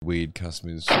weird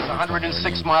customers.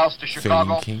 106 miles to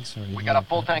Chicago. We got a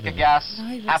full tank of gas,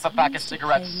 half a pack of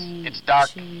cigarettes. It's dark,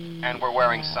 and we're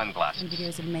wearing sunglasses.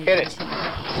 Hit it. Good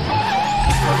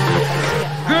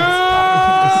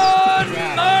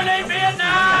morning,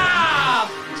 Vietnam!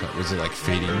 So was it like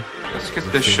feeding? Let's get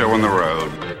this show on the road.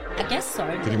 I guess so.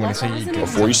 Did he want to say you go?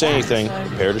 Before you say anything,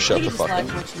 prepare to shut the fuck up.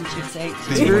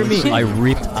 Screw me. I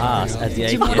ripped ass at the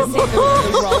ATM.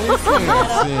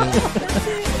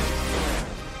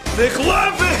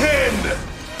 McLovin!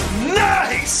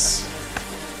 Nice!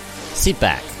 Sit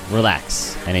back,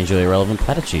 relax, and enjoy Irrelevant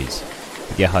Platitudes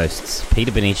with your hosts,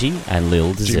 Peter Benici and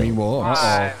Lil Jimmy Dazil. Moore.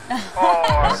 Five,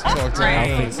 Let's talk to three,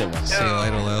 him. See you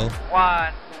later, Lil.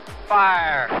 1,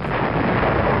 fire!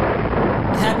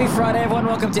 Happy Friday, everyone.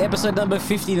 Welcome to episode number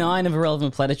 59 of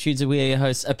Irrelevant Platitudes. We are your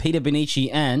hosts, Peter Benici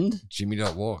and...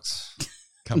 Jimmy.walks.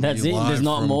 That's it? There's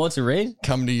not more to read?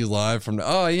 Come to you live from...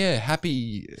 Oh, yeah.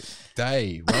 Happy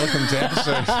day. Welcome to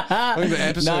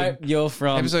episode... No, you're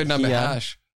from... Episode number here.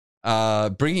 hash.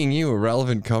 Bringing you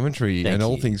irrelevant commentary Thank and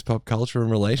all you. things pop culture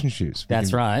and relationships. We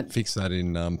That's can right. Fix that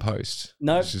in post.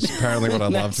 Nope. Which is apparently what I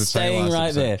love to say Staying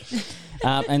last right episode.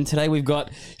 there. And today we've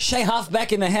got Shay Huff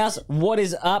back in the house. What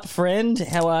is up, friend?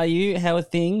 How are you? How are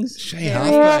things? Shay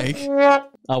Halfbake.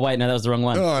 Oh, wait, no, that was the wrong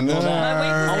one. Oh, no.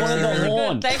 I wanted the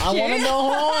horn. Thank I you. wanted the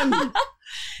horn.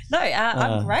 No,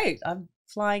 I'm great. I'm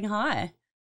flying high.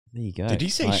 There you go. Did he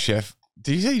say Right. chef?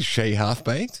 Did he say Shay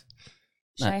Half-Baked?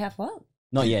 No. Should I have what?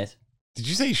 Not yet. Did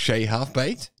you say Shay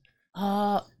Half-Baked?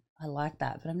 Oh, I like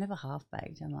that, but I'm never half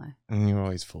baked, am I? And you're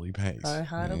always fully baked. Go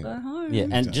hard or go home. Yeah,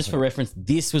 and just for reference,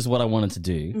 this was what I wanted to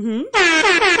do.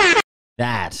 Mm-hmm.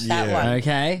 That. That one.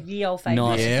 Okay. The old favourite.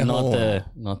 Not, Yeah, not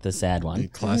horn. the sad The one.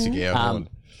 classic air horn.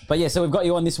 But yeah, so we've got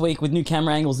you on this week with new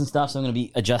camera angles and stuff. So I'm going to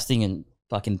be adjusting and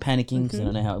fucking panicking because I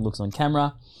don't know how it looks on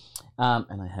camera.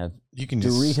 And I have You can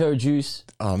just... Dorito juice.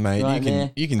 Oh, mate, right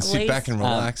there. you can At sit least, back and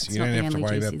relax. It's You not don't the have to only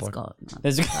worry juice about... he's got.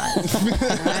 There's-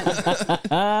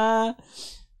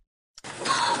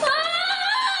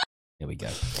 There we go.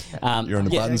 You're on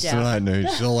the Yeah, buttons no doubt. tonight, Noosh.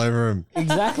 It's all over him.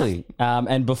 Exactly.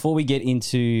 And before we get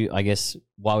into, I guess,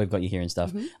 why we've got you here and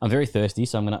stuff, I'm very thirsty,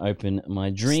 so I'm going to open my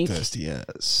drink. Thirsty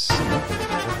ass.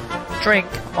 Drink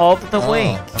of the Oh,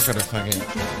 week. I've got a fucking...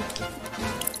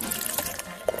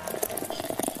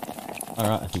 All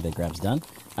right, I think that grab's done.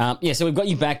 Yeah, so we've got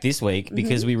you back this week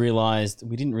because we realised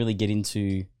we didn't really get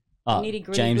into... Oh,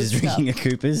 Nitty-gritty James is good drinking a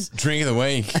Cooper's. Drink of the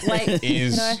week Wait,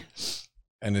 is no.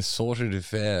 an assorted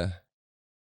affair.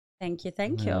 Thank you,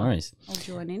 thank you. No worries. I'll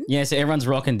join in. Yeah, so everyone's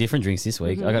rocking different drinks this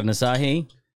week. I got an Asahi.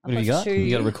 What have you got? two.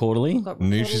 You got a Recordally? I've got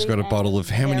Noosh has got a Recordally bottle and of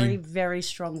how many- Very, very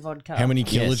strong vodka. How many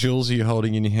Yes. kilojoules are you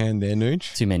holding in your hand there,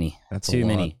 Nooch? Too many. That's a Too lot.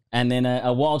 many. And then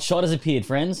a wild shot has appeared,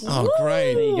 friends. Oh,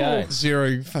 great. There you go.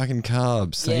 Zero fucking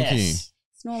carbs. Thank you.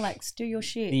 Snorlax, do your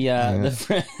shit.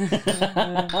 The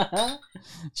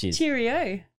Cheers.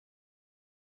 Cheerio.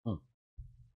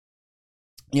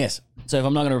 Yes. So if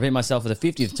I'm not going to repeat myself for the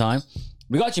 50th time,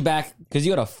 we got you back because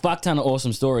you got a fuck ton of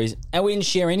awesome stories and we didn't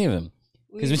share any of them.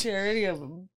 We 'Cause didn't share any of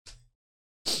them.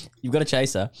 You've got a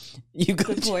chaser. You got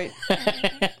Good point.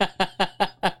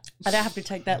 I don't have to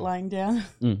take that lying down.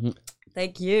 Mhm.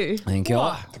 Thank you. Thank you.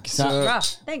 So-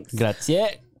 Rough. Thanks. Grazie.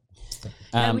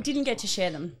 No, we didn't get to share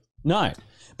them. No,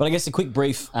 but I guess a quick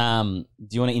brief. Do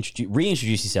you want to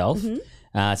reintroduce yourself to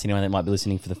anyone that might be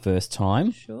listening for the first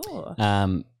time? Sure.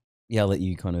 Yeah, I'll let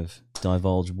you kind of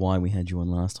divulge why we had you on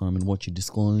last time and what you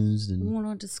disclosed. And What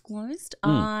I disclosed. We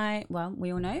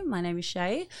all know my name is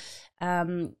Shay.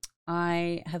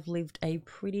 I have lived a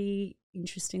pretty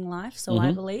interesting life, so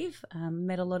I believe.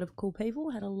 Met a lot of cool people,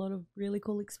 had a lot of really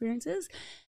cool experiences,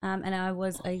 and I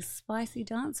was a spicy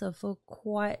dancer for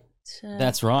quite.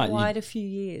 That's right. Quite a few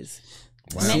years.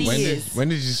 Wow. Many years. When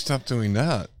did you stop doing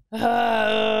that?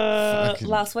 Fucking-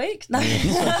 Last week. No.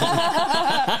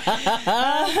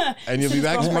 And you'll be Since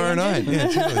back Grand tomorrow Prix night. ended. Yeah,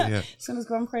 totally. Yeah. As soon as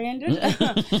Grand Prix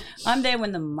ended. I'm there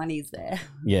when the money's there.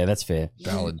 yeah, that's fair.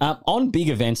 Valid. On big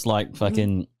events like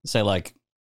fucking, say like,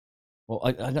 well,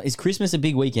 is Christmas a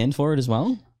big weekend for it as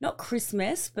well? Not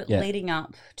Christmas, but Yeah. leading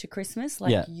up to Christmas,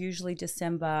 like Yeah. usually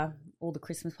December, all the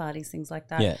Christmas parties, things like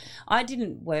that. Yeah. I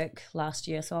didn't work last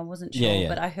year, so I wasn't sure, Yeah, yeah.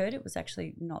 but I heard it was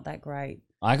actually not that great.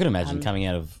 I could imagine coming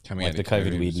out of Coming like out the of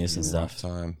COVID was weirdness a and rough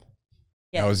stuff. Time.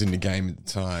 Yeah. I was in the game at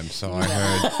the time, so I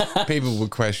heard people were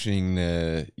questioning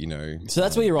the, So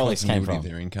that's where your Rolex came continuity from. of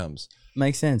their incomes.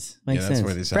 Makes sense. Makes Yeah, that's sense.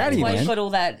 where this Proud of you, Why happened. you man. got all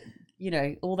that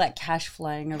all that cash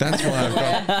flowing around. That's why I've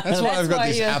got. That's why I've got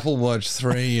this you're- Apple Watch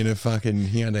 3 and a fucking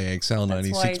Hyundai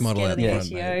XL96 model out the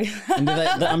front. Mate. And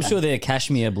I'm sure they're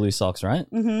cashmere blue socks, right?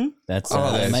 Mm-hmm. That's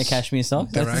they make cashmere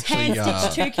socks. They're actually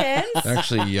Hand stitched toucans. they're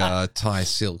actually Thai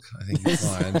silk. I think you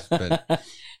find, but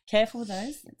Careful with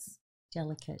those. It's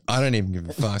delicate. I don't even give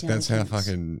a fuck. That's how Delicate.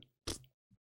 fucking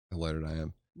loaded I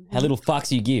am. How little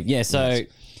fucks you give. Yeah, so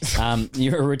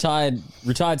you're a retired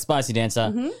spicy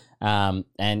dancer. Mm-hmm.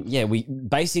 And yeah, we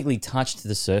basically touched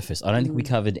the surface. I don't think we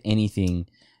covered anything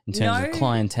in terms of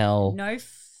clientele. No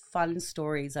fun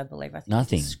stories, I believe. I think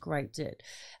Nothing. we scraped it.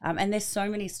 And there's so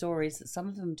many stories that some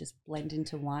of them just blend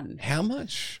into one. How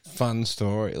much fun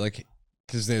story? Like,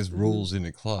 because there's rules in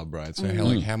a club, right? So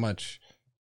how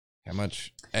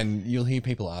much? And you'll hear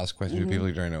people ask questions. People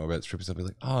who don't know about strippers, they'll be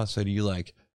like, "Oh, so do you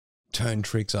like turn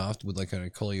tricks afterwards? Like, can I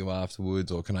call you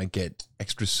afterwards, or can I get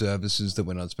extra services that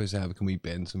we're not supposed to have? Can we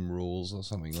bend some rules or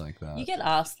something like that?" You get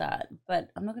asked that, but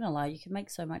I'm not going to lie, you can make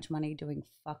so much money doing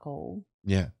fuck all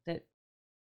Yeah. that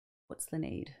what's the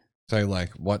need? So,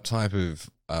 like, what type of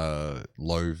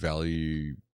low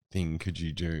value thing could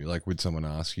you do? Like, would someone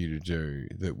ask you to do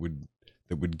that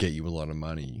would get you a lot of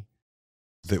money,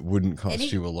 that wouldn't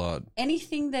cost you a lot?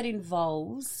 Anything that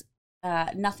involves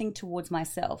nothing towards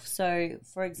myself. So,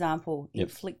 for example,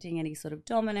 inflicting any sort of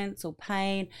dominance or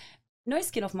pain, no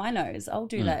skin off my nose. I'll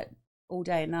do that all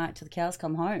day and night till the cows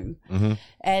come home. Mm-hmm.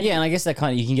 And Yeah, and I guess that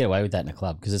you can get away with that in a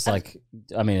club because it's like,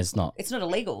 I mean, it's not. it's not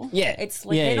illegal. Yeah. It's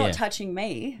like they're not touching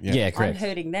me. Yeah, correct. I'm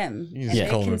hurting them. You And just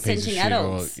call they're them a piece of consenting shit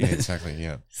adults. yeah, exactly,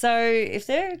 yeah. So if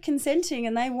they're consenting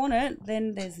and they want it,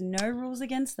 then there's no rules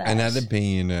against that. And that'd be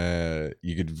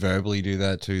you could verbally do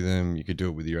that to them, you could do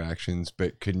it with your actions,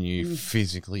 but couldn't you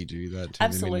physically do that to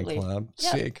Absolutely. them in your club?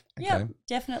 Yep. Sick. Okay. Yeah,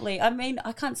 definitely. I mean,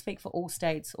 I can't speak for all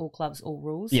states, all clubs, all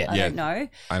rules. Yeah. I don't know.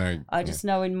 I know. I just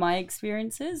know in my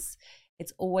experiences,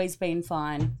 it's always been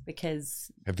fine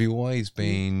because Have you always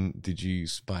been, did you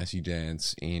spicy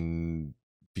dance in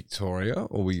Victoria,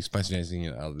 or were you spicy dancing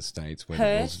in other states where the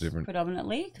rules Perth are different?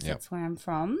 predominantly, because Yep. that's where I'm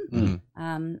from.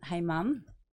 Mm. Hey, mum.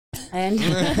 And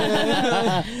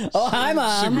Oh, hi,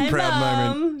 Mum. Super Hey, proud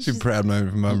Mum. moment. Super proud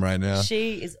moment for mum right now.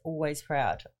 she is always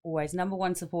proud. Always. Number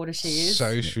one supporter she is.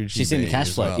 So should she She's in the be cash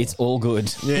as flow. well. It's all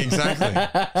good. Yeah,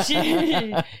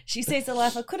 exactly. she sees the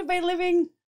life I could have been living.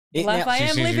 The It- life now- I She am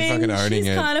sees you living. fucking owning She's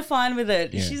it. kind of fine with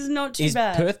it. Yeah. She's not too Is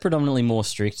bad. Perth predominantly more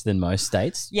strict than most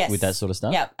states Yes. with that sort of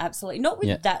stuff? Yeah, absolutely. Not with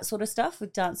Yeah. that sort of stuff,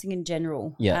 with dancing in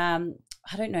general. Yeah.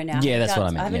 I don't know now. Yeah, that's what I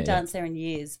haven't meant. I haven't Yeah, yeah. danced there in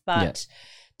years, but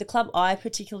the club I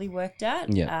particularly worked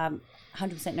at, Yeah.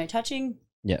 100% no touching,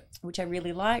 Yeah. which I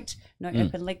really liked. No Mm.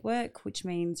 open leg work, which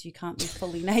means you can't be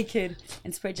fully naked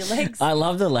and spread your legs. I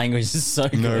love the language. It's so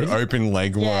No good. open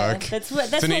leg Yeah, work. that's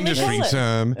what It's an we industry call it.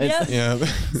 term. Yep. Yeah.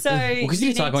 So Because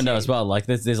you do taekwondo as well. Like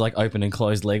there's like open and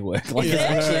closed leg work. Like, Yeah,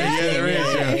 it's actually- yeah, there is,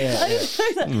 yeah. I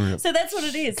didn't know that. So that's what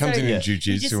it is. Comes so in you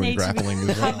jiu-jitsu just and need grappling to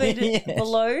be as well. covered Yes.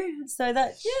 below. So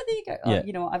that there you go. Oh, Yeah.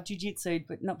 you know what? I've jiu-jitsu'd,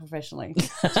 but not professionally,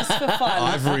 just for fun.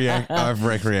 I've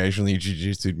recreationally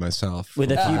jiu-jitsu'd myself.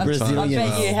 with a from few time to time. Brazilians I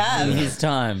bet you have. in his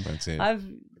time. That's it.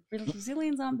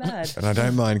 Brazilians aren't bad. And I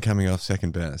don't mind coming off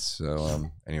second best. So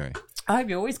anyway. I hope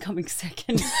you're always coming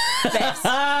second. Best.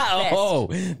 Oh,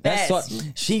 that's Best. what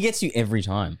she gets you every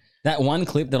time. That one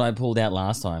clip that I pulled out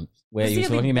last time where Was you he were a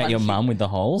big talking about your blunchy? mum with the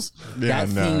holes. Yeah, that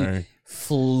no. thing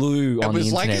flew It on the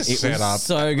was like internet. a It setup. was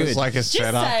so It good. was like a Just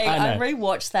setup. say, I I know.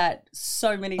 rewatched that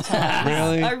so many times.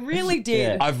 Really? I really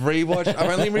did. Yeah. I've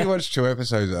only rewatched 2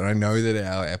 episodes, and I know that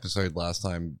our episode last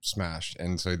time smashed,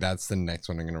 and so that's the next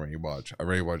one I'm going to rewatch. I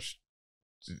rewatched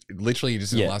literally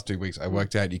just in the Yeah. last 2 weeks. I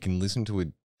worked out you can listen to a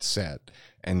set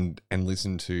and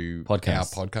listen to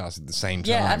Podcast. our podcast at the same time.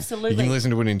 Yeah, absolutely. You can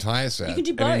listen to an entire set You can do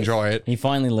and both. enjoy it. He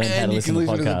finally learned how And to you listen can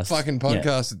to listen to the podcasts. fucking Yeah.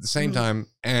 podcast at the Mm. same time.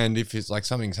 And if it's like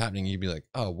something's happening, you'd be like,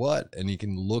 "Oh, what?" And you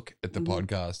can look at the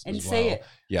podcast And as see well. it.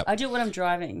 Yep. I do it when I'm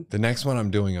driving. The next one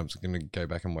I'm doing, I'm just going to go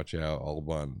back and watch our old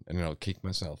one, and then I'll kick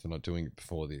myself for not doing it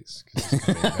before this. 'Cause it's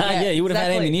gonna be- Yeah, you would have had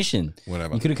exactly. ammunition.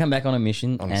 Whatever. You could have come back on a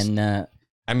mission Honest. and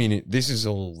I mean, this is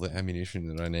all the ammunition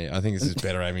that I need. I think this is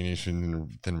better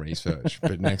ammunition than research.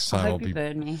 But next I time hope you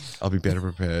burn me. I'll be better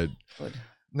prepared. Good.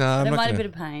 No, I'm That not might gonna, have a bit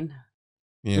of pain.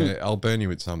 Yeah, I'll burn you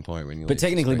at some point when you. but least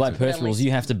technically by expect it. Perth rules you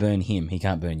have to burn him. He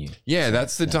can't burn you. Yeah,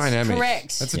 that's the dynamic.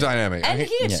 Correct. That's the dynamic. And I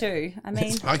can, here too. I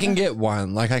mean, I can get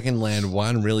one. Like I can land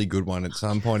one really good one at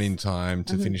some point in time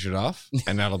to finish it off,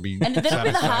 and that'll be. and that'll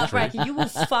be the satisfactory. heartbreaker. You will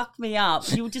fuck me up.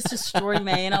 You will just destroy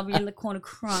me, and I'll be in the corner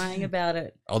crying about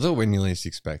it. I'll do it when you least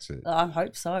expect it. I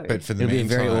hope so. But for the It'll be a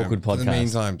meantime, very awkward For the podcast.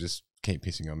 meantime, just keep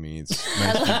pissing on me. It's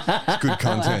good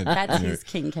content. That's you know. his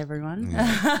kink, everyone.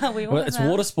 We all Well, it's know.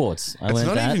 water sports. I It's learned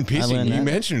not that. even I pissing. learned You that.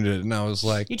 mentioned it, and I was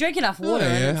like, You drink enough water,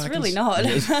 yeah, and it's I can really not.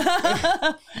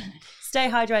 Stay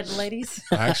hydrated, ladies.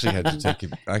 I actually had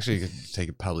to take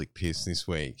a public piss this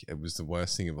week. It was the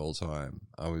worst thing of all time.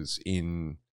 I was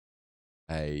in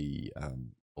a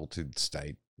altered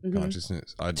state of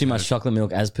consciousness. Too much chocolate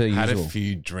milk as per had usual. a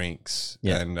few drinks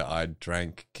and I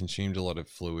consumed a lot of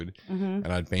fluid, and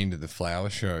I'd been to the flower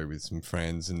show with some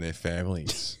friends and their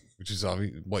families, which is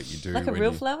obviously what you do. Like a when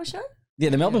real you, flower show? Yeah,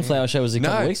 the Melbourne Flower Show was a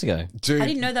couple of weeks ago. Dude, I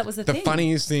didn't know that was a the thing.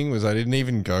 funniest thing was I didn't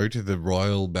even go to the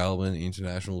Royal Melbourne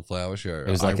International Flower Show. It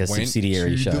was like I a went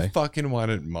subsidiary to show. The fucking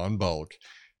one at Monbulk.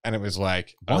 And it was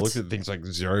like, I What? looked at things like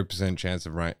 0% chance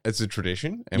of rain. It's a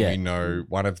tradition. And Yeah. we know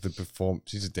one of the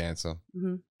she's a dancer.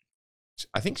 Mm-hmm.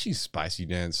 I think she's spicy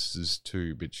dances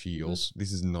too, but she also,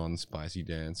 this is non-spicy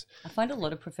dance. I find a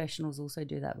lot of professionals also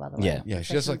do that, by the way. Yeah. Yeah,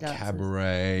 she does like Professional dancers.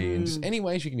 cabaret and just any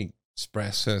way she can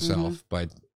express herself by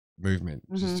movement.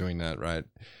 She's doing that, right?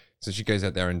 So she goes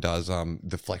out there and does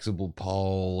the flexible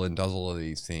pole and does all of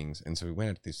these things. And so we went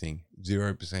out to this thing,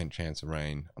 0% chance of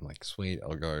rain. I'm like, sweet,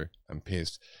 I'll go. I'm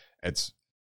pissed. It's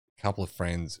a couple of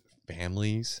friends,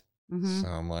 families. So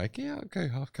I'm like, yeah, I'll go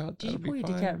half cut. Did you That'll pull be your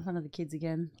fine. dick out in front of the kids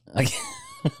again? Okay.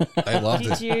 They loved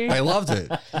Did it. you? They loved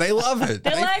it. They love it.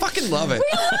 They're They like, fucking love it.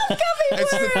 We love gummy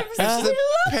It's worms. the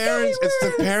parents. It's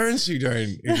the parents who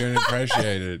don't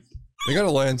appreciate it. They got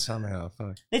to learn somehow.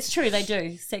 Fuck. It's true, they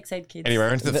do. Sex ed kids. Anyway, I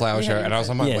went to the flower we show had and I was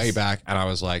on my Yes. way back and I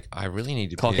was like, I really need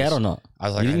to Cock piss. out or not? I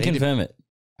was like, You I didn't need to confirm it.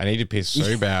 I need to piss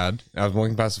so bad. I was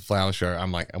walking past the flower show.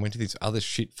 I'm like, I went to this other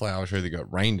shit flower show that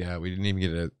got rained out. We didn't even get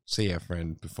to see our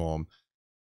friend perform.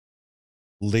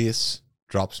 Liz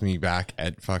drops me back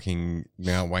at fucking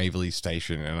Mount Waverley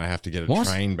Station and I have to get a What?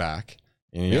 train back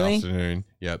in the Really? afternoon.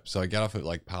 Yep. So I get off at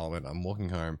like Parliament. I'm walking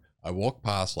home. I walk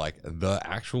past like the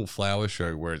actual flower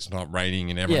show where it's not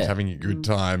raining and everyone's Yeah. having a good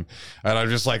time. And I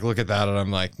just like look at that and I'm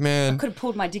like, I man. could have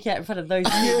pulled my dick out in front of those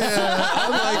kids. Yeah,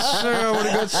 I'm like, sure, I would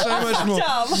have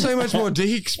got so much more dick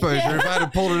exposure if I'd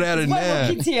have pulled it out in Way more there.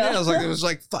 kids here. Yeah, I was like, there was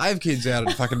like 5 kids out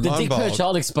at fucking The dick per Monbulk.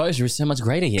 child exposure is so much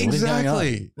greater here. What is going on?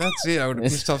 Exactly. That's it. I would have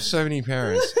pissed off so many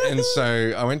parents. And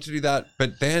so I went to do that.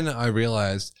 But then I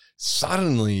realized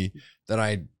suddenly that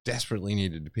I desperately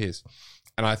needed to piss.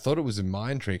 And I thought it was a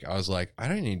mind trick. I was like, I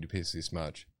don't need to piss this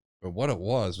much. But what it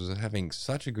was having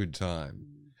such a good time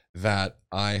that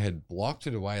I had blocked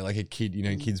it away like a kid. You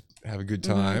know, kids have a good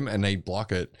time and they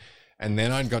block it. And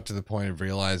then I got to the point of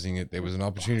realizing that there was an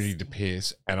opportunity to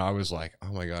piss. And I was like,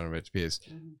 oh my God, I'm about to piss.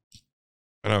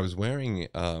 And I was wearing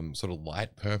sort of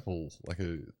light purple, like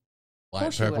a light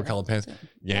course you purple were. colored pants.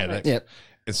 Yeah. That, Yep.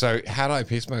 And so had I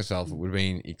pissed myself, it would have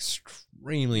been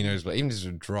extremely noticeable, even just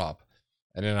a drop.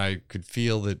 And then I could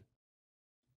feel that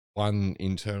one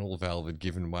internal valve had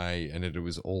given way and it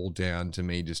was all down to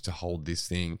me just to hold this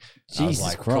thing. And I was Jesus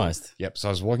like, cool. Christ. Yep. So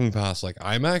I was walking past like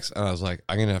IMAX and I was like,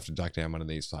 I'm going to have to duck down one of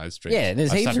these side streets. Yeah,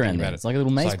 there's I heaps started around thinking there. about It's like a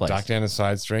little maze so place. I ducked down a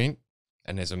side street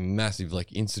and there's a massive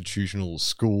like institutional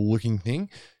school looking thing.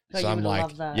 Oh, So you I'm would've like,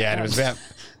 loved that. yeah, and it was about,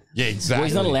 yeah, exactly. Well,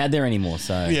 he's not allowed there anymore,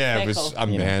 so. Yeah, Fair it was call.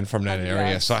 I'm banned from that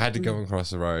area, so I had to go across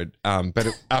the road. But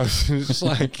I was just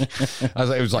like, it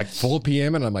was like 4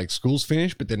 p.m. and I'm like, school's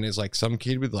finished. But then there's like some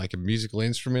kid with like a musical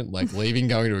instrument, like leaving,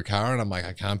 going to a car, and I'm like,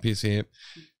 I can't piss here.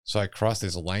 So I cross.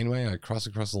 There's a laneway. I cross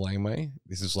across the laneway.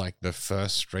 This is like the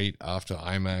first street after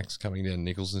IMAX coming down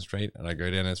Nicholson Street, and I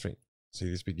go down that street. See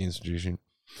this big institution.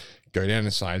 Go down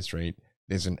a side street.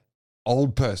 There's an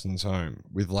old person's home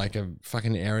with like a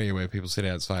fucking area where people sit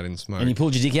outside and smoke. And you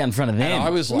pulled your dick out in front of them. And I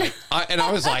was like,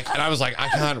 I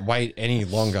can't wait any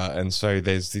longer. And so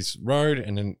there's this road,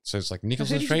 and then so it's like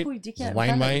Nicholson who did you Street, pull your dick there's out a in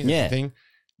front of? laneway, Yeah. thing.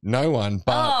 No one,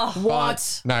 but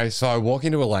What? No, so I walk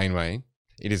into a laneway.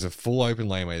 It is a full open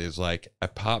laneway. There's like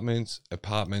apartments.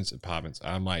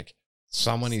 I'm like,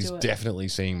 someone Let's is do it. definitely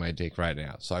seeing my dick right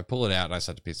now. So I pull it out and I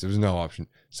start to piss. There was no option.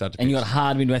 Start to piss. And you got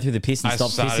hard midway through the piss and I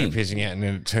stopped started pissing. pissing out and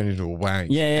then it turned into a wank.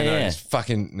 Yeah, yeah, and I yeah. just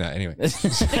fucking no. Anyway, The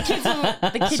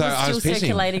kid So I was was still pissing.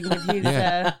 circulating with his,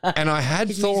 Yeah. and I had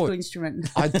his musical thought. instrument.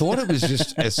 I thought it was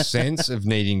just a sense of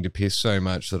needing to piss so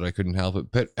much that I couldn't help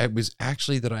it. But it was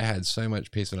actually that I had so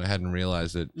much piss and I hadn't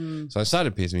realized it. So I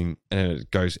started pissing and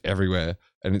it goes everywhere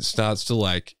and it starts to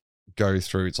like go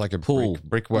through. It's like a Pool.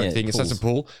 brickwork Yeah, thing. It starts to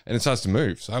pools. pull and it starts to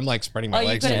move. So I'm like spreading my Oh, you've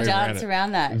legs got and to moving dance it.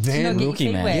 around that. Then- To not get your Rookie,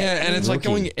 feet man. wet. Yeah, and it's like Rookie.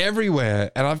 going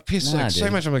everywhere. And I've pissed Nah, like so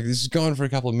dude. much. I'm like, this is going for a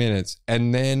couple of minutes.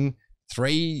 And then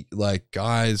 3 like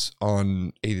guys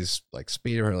on either like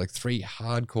speeder or like 3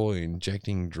 hardcore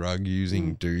injecting drug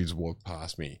using dudes walk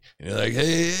past me. And they're like,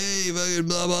 hey, fucking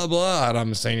blah, blah, blah. And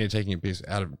I'm standing there taking a piss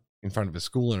out of in front of a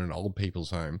school in an old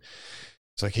people's home.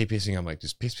 So I keep pissing. I'm like,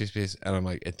 just piss, piss, piss. And I'm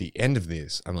like, at the end of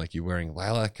this, I'm like, you're wearing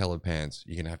lilac colored pants.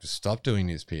 You're going to have to stop doing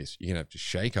this piss. You're going to have to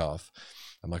shake off.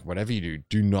 I'm like, whatever you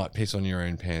do not piss on your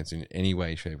own pants in any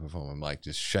way, shape, or form. I'm like,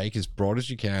 just shake as broad as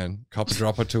you can, cop a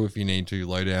drop or two if you need to,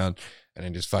 low down, and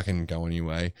then just fucking go on your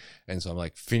way. And so I'm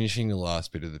like finishing the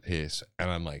last bit of the piss,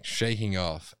 and I'm like shaking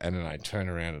off, and then I turn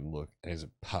around and look, and there's a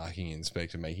parking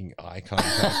inspector making eye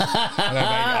contact. And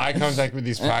I make eye contact with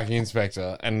this parking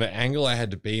inspector, and the angle I had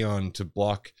to be on to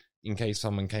block in case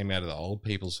someone came out of the old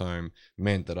people's home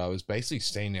meant that I was basically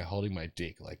standing there holding my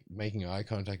dick, like making eye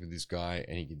contact with this guy,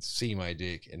 and he could see my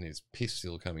dick and there's piss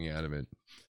still coming out of it.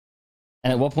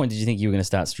 And at what point did you think you were going to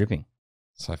start stripping?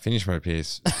 So I finished my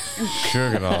piss,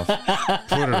 shook it off,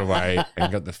 put it away,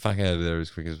 and got the fuck out of there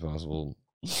as quick as possible.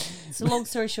 So long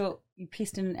story short, you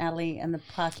pissed in an alley and the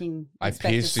parking inspector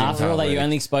pissed in saw After it. all that, you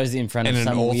only exposed it in front of And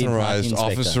an some weird authorized parking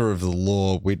inspector. officer of the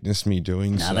law witnessed me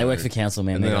doing so. No, they work for council,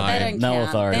 man. And They then got I- They don't no count.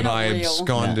 authority. They're And not I real.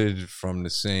 absconded from the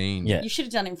scene. Yeah. You should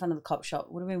have done it in front of the cop shop.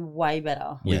 Would have been way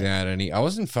better. Yeah. Without any, I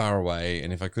wasn't far away,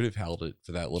 and if I could have held it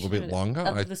for that little bit longer,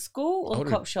 Of the school or the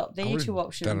would've- cop shop? They're I your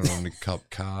would've two done options. it on the cop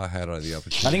car had I the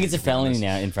opportunity. I think it's a to be felony honest.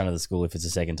 now in front of the school if it's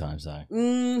a second time. So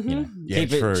Mm-hmm. you know, Yeah, keep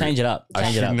true. it, change it up. I Change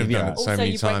it shouldn't up. have You'll be done all it right. so Also,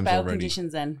 many you break times bail already.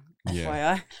 conditions then.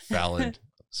 Yeah. FYI. Valid.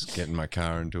 Just get in my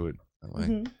car and do it. That way.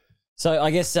 Mm-hmm. So I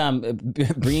guess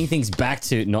bringing things back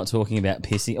to not talking about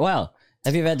pissing. Well,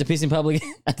 have you ever had to piss in public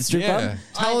at the strip Yeah. club?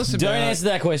 Tell us about. Don't answer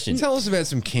that question. Tell us about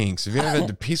some kinks. Have you ever had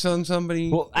to piss on somebody?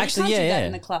 Well, actually, you can't do that yeah.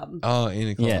 in the club. Oh, in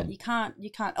a club. Yeah.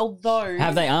 You can't. Although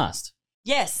Have they asked?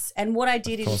 Yes, and what I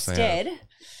did Of course they have. instead,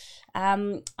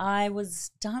 I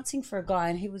was dancing for a guy,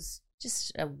 and he was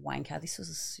just a wanker. This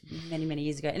was many, many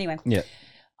years ago. Anyway, Yeah.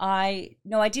 I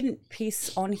didn't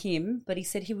piss on him, but he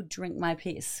said he would drink my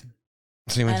piss.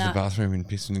 So you went to And the bathroom and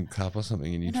pissed in a cup or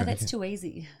something, and you No, drank that's it. too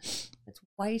easy. That's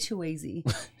way too easy.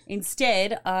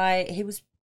 Instead, he was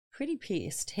pretty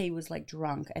pissed. He was like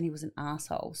drunk, and he was an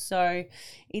asshole. So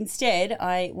instead,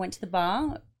 I went to the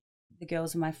bar. The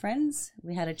girls were my friends.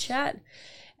 We had a chat,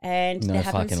 and No there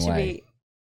happens fucking to way. be.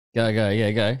 Go,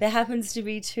 yeah, go. There happens to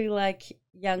be two like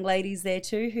young ladies there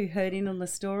too who heard in on the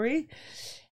story,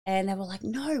 and they were like,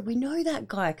 "No, we know that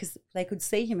guy," because they could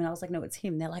see him, and I was like, "No, it's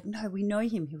him." They're like, "No, we know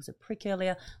him. He was a prick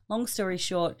earlier." Long story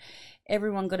short,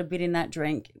 everyone got a bit in that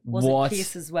drink. Wasn't What?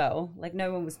 piss as well. Like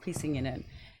no one was pissing in it.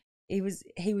 He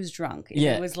was drunk.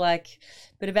 Yeah. It was like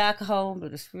a bit of alcohol, a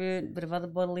bit of spirit, a bit of other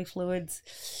bodily fluids.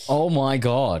 Oh my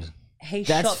God. He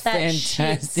That's shot that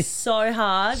fantastic. shit so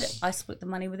hard. I split the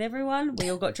money with everyone.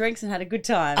 We all got drinks and had a good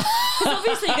time. 'Cause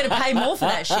obviously, you're going to pay more for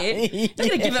that shit. You're going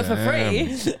to give it for free.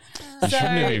 You shouldn't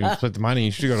have even split the money.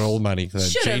 You should have got all the money for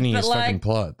that Should've, genius but, fucking like,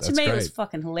 plot. That's to me, great. it was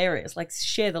fucking hilarious. Like,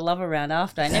 share the love around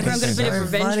after. And everyone got a is bit of so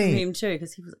revenge funny. from him, too,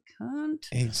 because he was a cunt.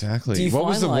 Exactly. Do you What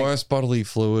was find, the like- worst bodily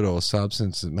fluid or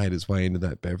substance that made its way into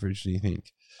that beverage, do you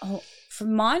think? Oh, for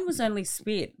mine was only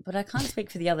spit, but I can't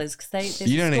speak for the others because there's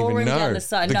You a don't even storeroom know. down the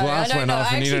side. The No, glass I don't went know.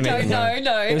 off I and you actually don't don't even know. know.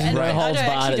 No, It was and no I holds don't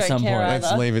barred actually at don't some care point. either.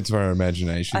 Let's leave it to our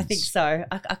imagination. I think so.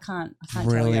 I can't tell you.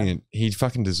 Brilliant. He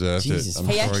fucking deserved Jesus it. I'm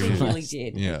He sorry. actually Christ. really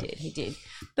did. Yeah. He did.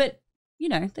 But, you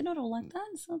know, they're not all like that,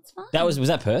 so it's fine. Was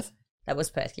that Perth? That was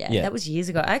Perth, yeah. Yeah. That was years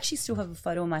ago. I actually still have a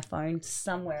photo on my phone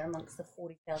somewhere amongst the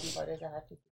 40,000 photos I have,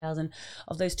 50,000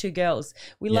 of those two girls.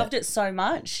 We Yeah. loved it so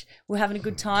much. We were having a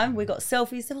good time. We got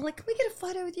selfies. They were like, "Can we get a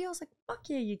photo with you?" I was like, "Fuck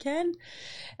yeah, you can."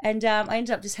 And I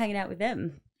ended up just hanging out with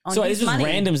them. On So his this was money.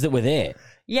 randoms that were there.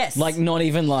 Yes. Like not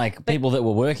even like people that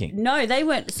were working. No, they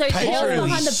weren't. So the girls Patrons.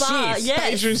 behind the bar, Shit. yes.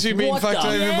 Patrons who've been What fucked the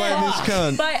over by this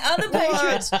cunt. By other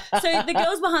patrons. So the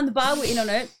girls behind the bar were in on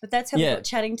it, but that's how Yeah. we got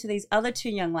chatting to these other two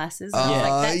young lasses. And Yeah.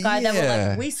 like that guy, they were yeah.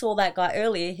 like, "We saw that guy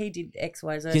earlier. He did X,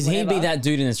 Y, Z." Because he'd be whatever." that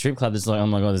dude in a strip club that's like, oh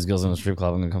my God, this girl's in a strip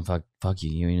club. I'm going to come fuck you.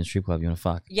 You're in a strip club. You want to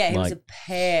fuck. Yeah, he was Like, a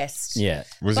pest. Yeah.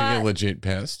 Was he a But- legit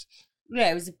pest? Yeah,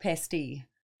 he was a pesty.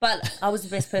 But I was the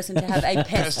best person to have a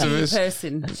pesty Pestivus.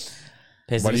 person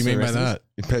What do you mean by that?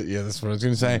 Yeah, that's what I was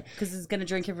going to say. because it's going to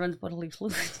drink everyone's bodily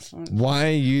fluids. Why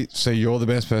are you? So you're the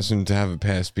best person to have a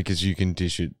pest because you can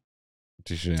dish it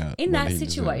out. In what that he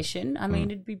deserves. situation, I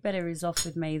mean, it'd be better he's off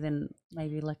with me than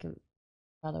maybe like a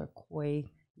rather coy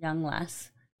young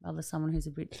lass, rather someone who's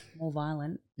a bit more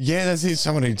violent. Yeah, that's it.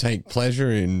 Someone who take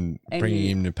pleasure in And bringing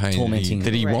him the pain Tormenting-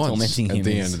 that he Correct. wants tormenting at him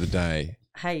the is- end of the day.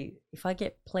 Hey, if I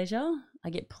get pleasure, I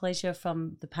get pleasure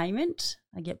from the payment.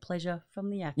 I get pleasure from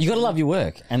the action. You got to love your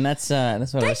work. And that's what I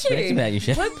Thank respect you. about you,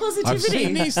 Chef. Work I've positivity.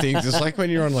 seen these things. It's like when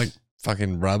you're on like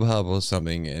fucking Rubhub or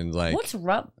something, and like What's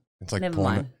rub? it's like Never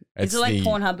porn. mind. Is it like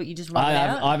Pornhub, but you just rub it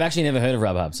out? I've actually never heard of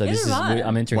RubHub, so this is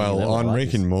I'm entering. Well, on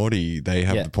Rick and Morty, they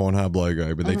have the Pornhub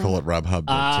logo, but they call it RubHub.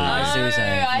 I see what you're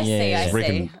saying. I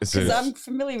see. Because I'm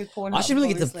familiar with Pornhub. I should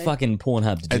really get the fucking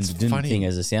Pornhub thing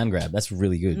as a sound grab. That's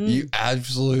really good. You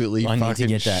absolutely I need fucking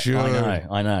to get that. should.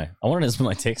 I know. I wanted it as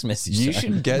my text message. You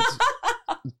should get...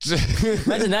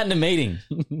 Imagine that in a meeting.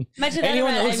 Imagine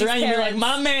anyone that that looks around you be like,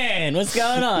 my man, what's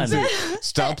going on?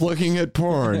 Stop looking at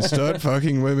porn. Start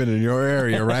fucking women in your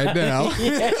area right now.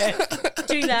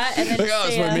 Do that and then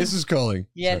it's my missus calling.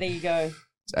 Yeah, there you go.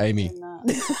 It's Amy.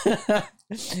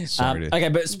 Sorry. Okay,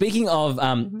 but speaking of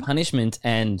punishment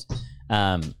and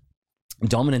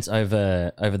dominance over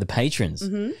the patrons,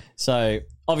 so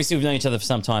obviously we've known each other for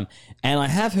some time, and I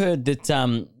have heard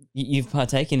that you've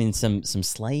partaken in some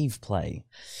slave play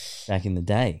back in the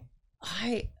day.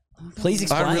 Please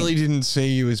explain. I really didn't see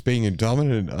you as being a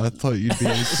dominant. I thought you'd be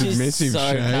a submissive. So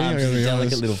calm. She's a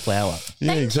delicate little flower.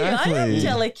 Yeah, exactly. I am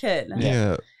delicate.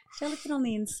 Yeah. Delicate on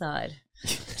the inside.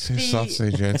 So soft,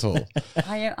 so gentle.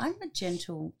 I'm a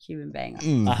gentle human being.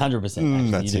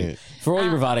 100%. That's it. For all your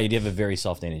bravado, you do have a very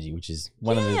soft energy, which is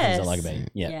one of the things I like about you.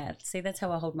 Yeah. See, that's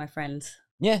how I hold my friends.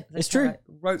 Yeah, it's true. I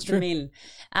wrote them in.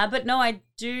 But no, I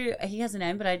do. He has a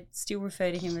name, but I still refer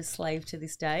to him as Slave to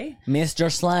this day.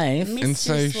 Mr. Slave. Mr. And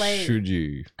so Slave. should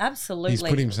you. Absolutely. He's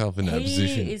put himself in that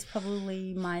position. He is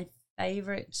probably my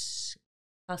favourite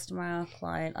customer,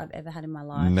 client I've ever had in my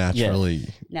life. Naturally.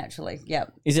 Naturally,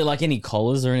 yep. Is it like any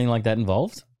collars or anything like that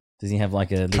involved? Does he have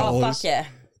like a... Oh, fuck yeah.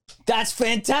 That's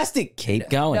fantastic. Keep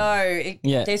going.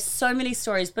 No, there's so many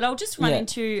stories, but I'll just run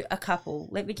into a couple.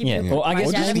 Let me give you a Well, I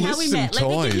guess rundown of how we met. Let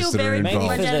me give you a very quick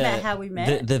rundown about how we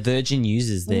met. The virgin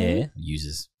users there,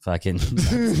 fucking,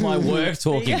 that's my work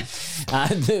talking.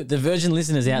 The virgin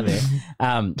listeners out there.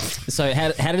 So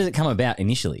how did it come about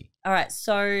initially? All right,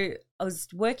 so I was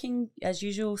working as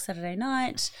usual Saturday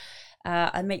night.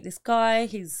 I meet this guy.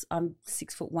 I'm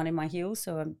 6'1" in my heels,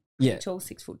 so I'm tall,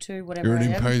 6'2", whatever. You're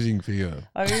an imposing figure.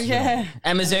 Oh yeah,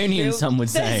 Amazonian, some would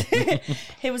say.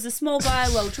 He was a small guy,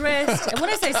 well dressed, and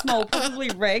when I say small, probably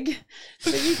reg.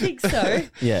 But you think so?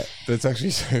 Yeah, that's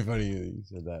actually so funny that you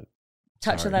said that.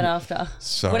 Touch on that after.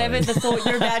 Sorry. Whatever the thought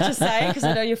you're about to say, because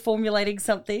I know you're formulating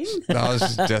something. No,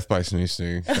 it's just death by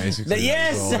snoo, basically.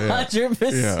 Yes,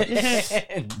 100%.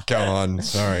 Yeah. Go on.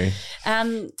 Sorry.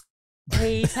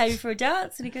 He paid me for a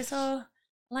dance, and he goes, "Oh,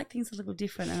 I like things a little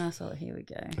different." And I thought, "Here we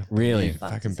go." Really?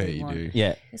 I can bet you do.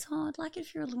 Yeah. He goes, "Oh, I'd like it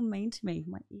if you're a little mean to me."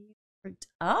 My ear pricked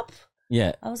up.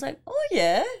 Yeah. I was like, "Oh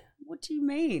yeah, what do you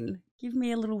mean? Give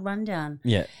me a little rundown."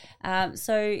 Yeah.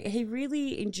 So he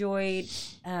really enjoyed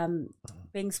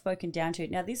being spoken down to.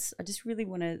 Now, this I just really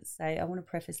want to say. I want to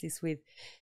preface this with.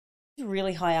 He's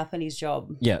really high up in his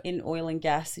job in oil and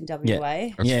gas in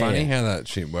WA. It's funny how that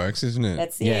shit works, isn't it?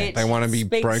 That's it. They want to be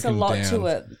Speaks broken a lot down. to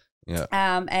it. Yeah.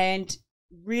 And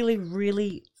really,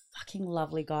 really fucking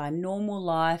lovely guy. Normal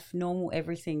life, normal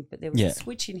everything. But there was a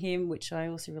switch in him, which I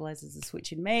also realised is a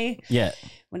switch in me. Yeah.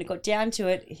 When it got down to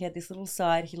it, he had this little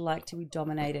side. He liked to be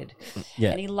dominated.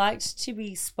 Yeah. And he liked to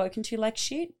be spoken to like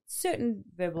shit. Certain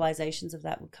verbalizations of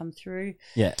that would come through.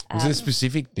 Yeah. Was there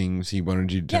specific things he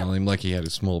wanted you to tell him, like he had a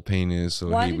small penis,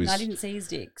 or he was? I didn't see his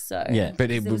dick, so yeah. But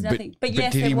there was nothing. But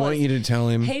yes, did he want you to tell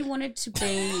him? He wanted to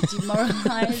be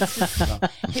demoralized.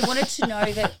 He wanted to know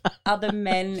that other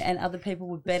men and other people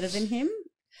were better than him.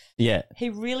 Yeah. He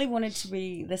really wanted to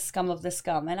be the scum of the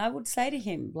scum. And I would say to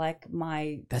him, like,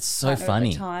 that's so funny.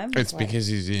 At the time, it's like, because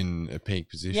he's in a peak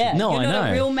position. Yeah, no, you're I not know.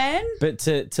 a real man. But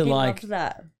to like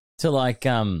that. To like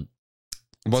it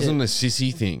wasn't a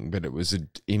sissy thing, but it was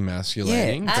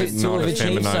emasculating. Yeah, but not a achieve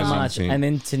feminizing so much, thing. and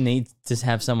then to need to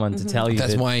have someone to tell you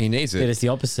that's why he needs that it. it's the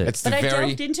opposite. But I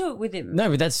delved into it with him.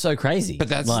 No, but that's so crazy. But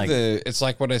that's like, it's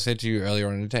like what I said to you earlier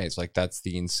on in the day. It's like that's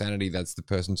the insanity. That's the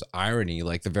person's irony.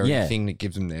 Like the very thing that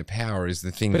gives them their power is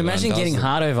the thing. But that imagine undoes getting them.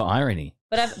 hard over irony.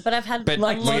 But I've had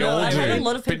like a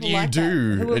lot of people but you like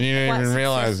do, that, and you don't even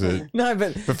realize it. No,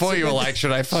 but before you were like,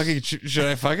 should I fuck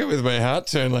it with my heart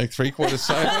turned like 3/4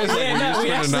 sideways? yeah,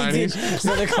 we actually did.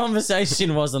 So the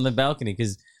conversation was on the balcony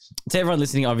because to everyone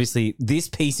listening, obviously, this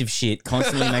piece of shit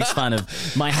constantly makes fun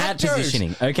of my hat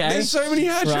positioning. Okay, there's so many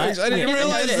hat jokes. I didn't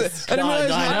realize that. I didn't realize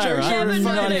hat jokes were a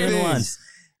not fucking even thing. once.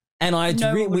 And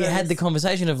we had the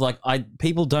conversation of like,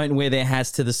 people don't wear their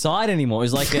hats to the side anymore.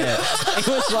 It was like a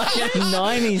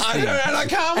 90s thing. I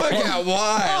can't work out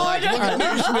why. I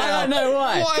don't know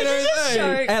why. Why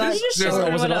don't they? Can you just show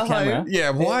everyone at home?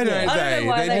 Yeah, why don't I don't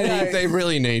know why they they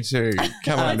really need to.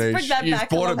 Come on, Let's dude. bring that You've back.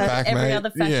 brought it back, every mate. other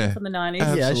fashion from the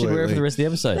 90s. Yeah, I should wear it for the rest of the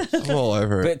episode. I'm all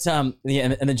over it. But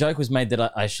and the joke was made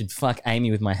that I should fuck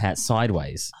Amy with my hat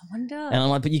sideways. I wonder. And I'm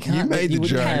like, but you can't. You made the wouldn't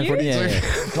joke. have- Can you?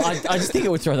 Yeah. I just think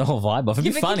it would throw the whole vibe off. It'd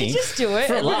be But funny. Can you just do it?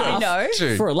 For a and let me laugh. know.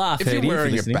 Dude, For a laugh, if you're Ferdy, if wearing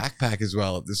a you're listening. backpack as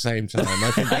well at the same time,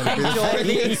 I think that'd be Enjoy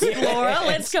the Explorer.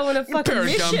 Let's go on a fucking pair of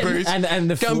mission. gumboots. And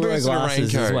the Gumboots fluoro and a glasses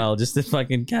as raincoat. well, just to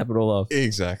fucking cap it all off.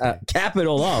 Exactly. Cap it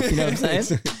all off, you know what I'm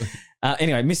saying?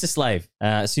 Anyway, Mr. Slave,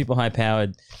 super high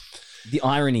powered. The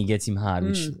irony gets him hard,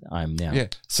 which I'm now. Yeah.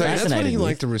 So that's what fascinated he with.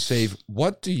 liked to receive.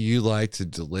 What do you like to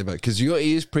deliver? Because your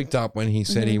ears pricked up when he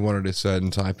said he wanted a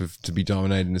certain type of to be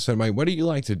dominated in a certain way. What do you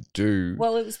like to do?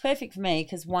 Well, it was perfect for me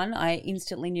because one, I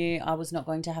instantly knew I was not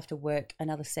going to have to work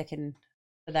another second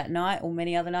for that night or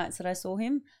many other nights that I saw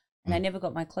him. And I never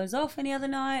got my clothes off any other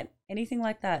night, anything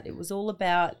like that. It was all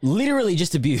about Literally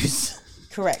just abuse.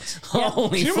 correct. Yep. Holy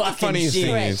Do you know what the fucking funniest shit.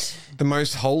 thing Correct. is? The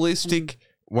most holistic.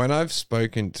 When I've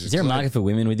spoken to, Is there a market for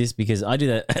women with this? Because I do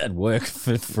that at work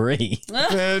for free.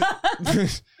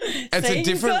 it's See, a you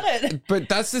different. got it. But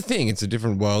that's the thing. It's a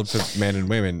different world for men and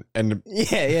women, and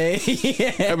Yeah.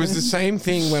 it was the same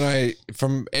thing when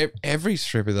from every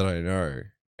stripper that I know,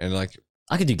 and like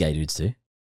I could do gay dudes too.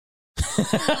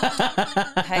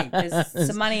 Hey, there's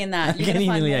some money in that. You're Can going to you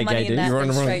find humiliate more money gay in dudes? that You're on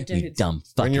than the wrong- straight You dudes. dumb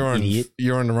when fucking idiot.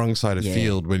 you're on the wrong side of Yeah.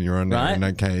 field when you're on there Right? in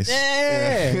that case.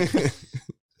 Yeah.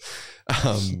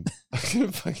 I'm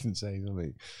gonna fucking say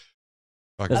something.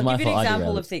 Fuck. That's I'll my give you an fault. I example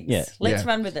derailed of it. things. Yeah. Let's Yeah.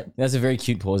 run with it. That's a very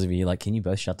cute pause of you. Like, can you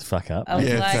both shut the fuck up? I was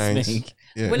Yeah, like, thanks. Speak.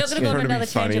 Yeah, We're not it's gonna go on gotta be another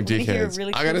funny, tangent. We're gonna hear a dickheads.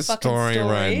 really I got cool a fucking story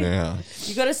right story. now.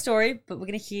 You got a story, but we're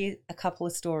going to hear a couple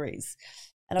of stories.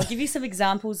 And I'll give you some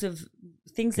examples of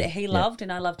things that he loved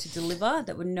and I love to deliver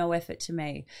that were no effort to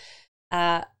me.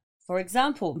 For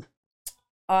example,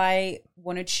 I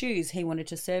wanted shoes. He wanted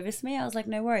to service me. I was like,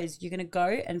 no worries. You're going to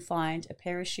go and find a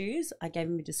pair of shoes. I gave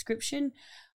him a description.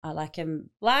 I like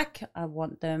them black. I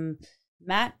want them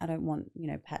matte. I don't want,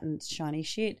 patterned, shiny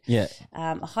shit. Yeah.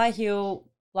 A high heel,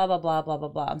 blah, blah, blah, blah, blah,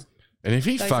 blah. And if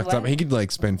he Goes fucked up, away. he could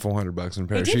like spend $400 on a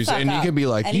pair He of did shoes, fuck and you up. could be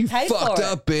like, And he "You paid fucked for it."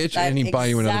 up, bitch," Like, and he'd buy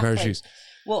you another pair of exactly. shoes.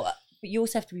 Well, but you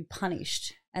also have to be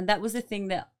punished. And that was the thing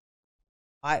that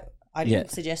I didn't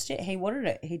suggest it. He wanted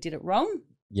it. He did it wrong.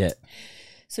 Yeah.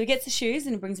 So he gets the shoes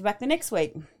and he brings them back the next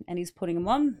week and he's putting them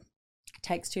on. It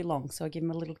takes too long. So I give him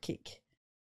a little kick.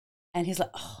 And he's like,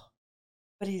 oh,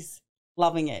 but he's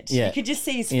loving it. Yeah. You could just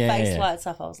see his face Yeah. lights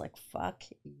up. I was like, fuck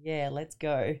yeah, let's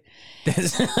go.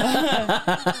 That's-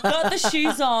 Got the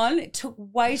shoes on. It took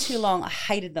way too long. I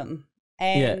hated them.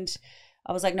 And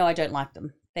I was like, no, I don't like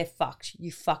them. They're fucked.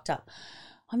 You fucked up.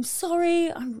 I'm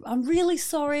sorry. I'm really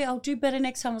sorry. I'll do better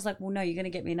next time. I was like, well, no, you're going to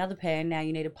get me another pair and now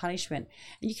you need a punishment.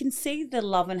 And you can see the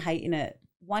love and hate in it.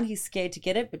 One, he's scared to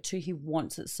get it, but two, he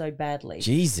wants it so badly.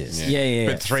 Jesus. Yeah.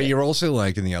 But three, you're also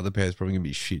like, and the other pair's probably gonna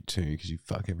be shit too because you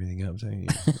fuck everything up, don't you?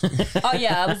 Oh,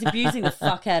 yeah, I was abusing the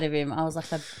fuck out of him. I was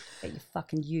like, I bet you're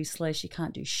fucking useless. You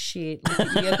can't do shit. Look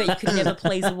at you. I bet you could never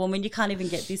please a woman. You can't even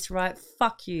get this right.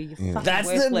 Fuck you. You're fucking That's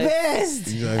worthless.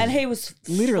 the best. And he was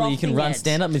Literally, you can frothing run it.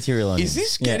 stand-up material on Is him.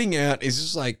 this getting out? Is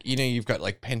this like, you've got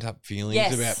like pent up feelings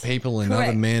Yes. about people and Correct.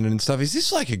 other men and stuff? Is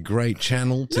this like a great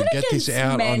channel to Not get this against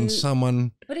out on men.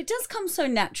 someone? But it does come so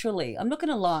naturally. I'm not going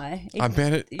to lie. I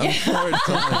bet it. I'm sure it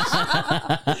does.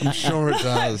 I'm sure it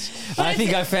does. I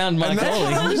think I found my And that's what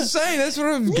I'm calling. just saying. That's what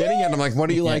I'm getting at. I'm like, what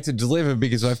do you like to deliver?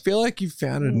 Because I feel like you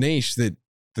found a niche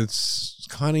that's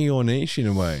kind of your niche in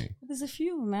a way. There's a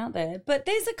few of them out there. But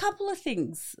there's a couple of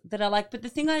things that I like. But the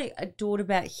thing I adored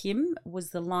about him was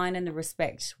the line and the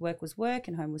respect. Work was work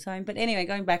and home was home. But anyway,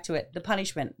 going back to it, the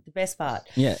punishment, the best part.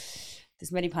 Yeah.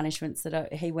 There's many punishments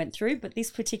that he went through, but this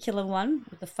particular one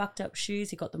with the fucked up shoes,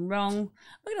 he got them wrong. I'm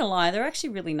not gonna lie, they're actually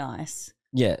really nice.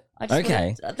 Yeah. I just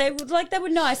Okay. they were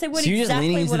nice. They weren't So you're just exactly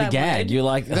leaning into what the I gag. wanted. You're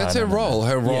like, That's oh, her no, no, no. role.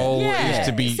 Her role Yeah. is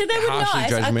to be so they were harshly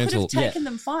nice. I could have judgmental. taken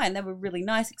them fine. They were really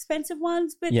nice, expensive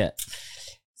ones, but Yeah.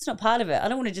 it's not part of it. I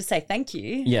don't want to just say thank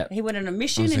you. Yeah. He went on a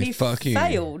mission Honestly, and he fuck you.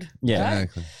 failed. Yeah. right?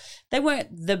 Exactly. They weren't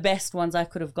the best ones I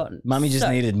could have gotten. Mummy just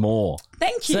So- needed more.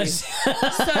 Thank you. So-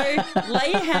 So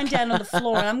lay your hand down on the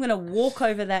floor and I'm going to walk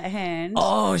over that hand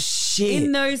Oh, shit.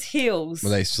 in those heels. Were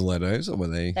they stilettos or were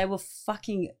they? They were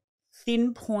fucking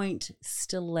thin point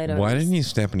stilettos. Why didn't you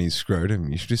step on his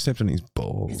scrotum? You should have stepped on his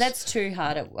balls. Because that's too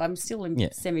hard. I'm still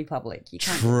in semi-public. You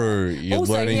can't do True. that. You're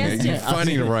Also, learning. he has You're to-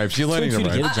 finding the ropes. You're learning the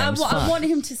Talk to you ropes. together, James. I want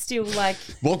him to still like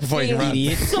Walk before you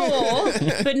feel run.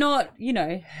 sore, but not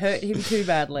hurt him too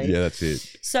badly. Yeah, that's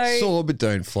it. So Sore but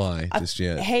don't fly just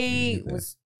yet. he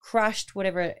was crushed,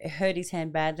 whatever, it hurt his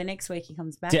hand bad. The next week he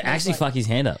comes back. Did and I was actually like, fuck his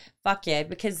hand up. Fuck yeah,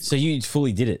 because So you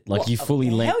fully did it. Like you fully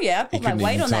leant. hell yeah, I put He my couldn't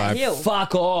weight even on that type. hill.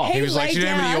 Fuck off. He He was like, laid "Do you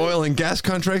know how many down. oil and gas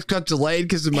contracts got delayed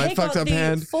because of my He fucked got up the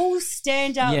hand?" full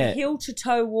stand up Yeah. heel to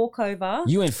toe walkover.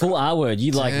 You went full R word.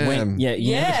 You like Damn. went. Yeah.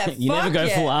 You never fuck go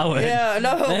yeah. full R word. Yeah,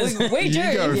 no, we do.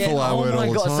 You go yeah. full R word Oh my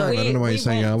all the God, time. so I don't know why we you're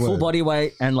saying went R word. Full body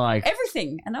weight and like.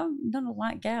 Everything, and I'm not a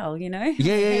light gal, you know.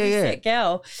 Yeah. Heavy-set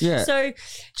gal. Yeah. So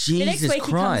the next Jesus week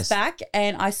he comes Christ. back,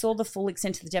 and I saw the full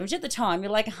extent of the damage. At the time,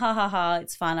 you're like, ha ha ha,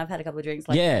 it's fun. I've had a couple of drinks.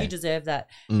 Like, Yeah. you deserve that.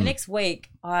 The next week,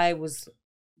 that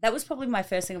was probably my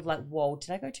first thing of like, whoa, did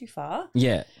I go too far?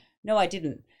 Yeah. No, I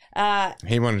didn't.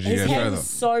 He wanted you His to go hand further. was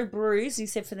so bruised. He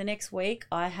said for the next week,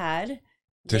 I had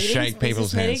To meetings, shake people's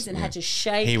business meetings, hands, and yeah. had to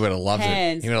shake. He would have loved it.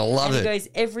 hands. He would have loved and it. He goes,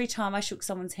 every time I shook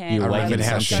someone's hand, You I awakened was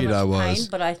in how so shit much I was. pain,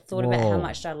 but I thought about how Whoa.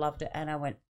 much I loved it, and I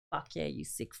went, fuck yeah, you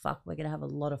sick fuck. We're gonna have a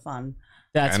lot of fun.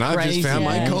 That's And I've crazy. just found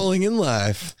my man. calling in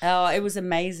life. Oh, it was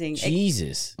amazing.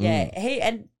 Jesus. Yeah,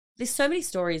 and there's so many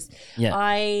stories. Yeah.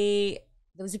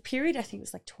 There was a period, I think it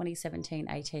was like 2017,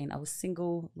 18. I was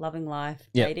single, loving life,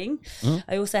 Yep. dating. Mhm.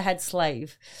 I also had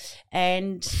slave,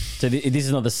 and So this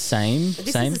is not the same. this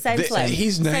is the same The- slave.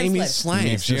 his Same name slave. is Slave.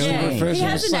 Yes, She only yeah. refers He to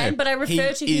him has as a name, Slave. but I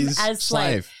refer to He him is as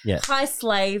slave. Yeah. Hi,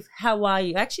 slave. How are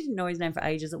you? I actually didn't know his name for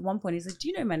ages. At one point, he's like, "Do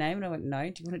you know my name?" And I went, "No.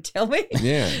 Do you want to tell me?"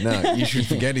 Yeah, no, you should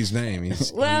forget his name. Well, he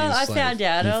is I Slave. found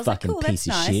out. And You I was like, fucking "Cool, piece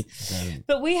that's of nice." shit.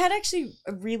 But we had actually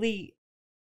a really,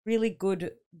 really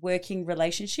good working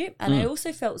relationship, and I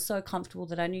also felt so comfortable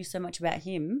that I knew so much about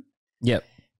him Yep.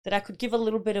 that I could give a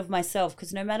little bit of myself,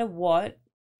 because no matter what,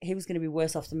 he was going to be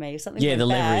worse off than me. If something Yeah, went the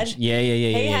bad, leverage. Yeah.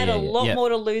 he had a lot Yep. more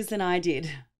to lose than I did.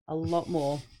 A lot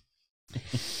more.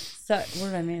 So what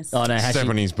did I miss? Oh no, Step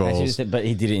on his balls. But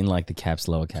he did it in like the caps,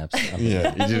 lower caps.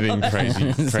 Yeah, he did it in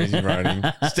crazy writing.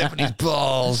 Step on his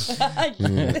balls.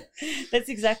 That's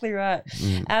exactly right.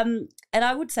 Mm. And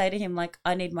I would say to him, like,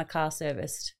 I need my car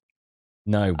serviced.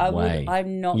 No way.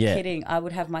 I'm not Yeah. kidding. I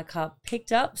would have my car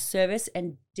picked up, serviced,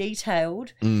 and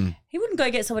detailed. Mm. He wouldn't go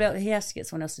get someone else. He has to get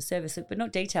someone else to service it, but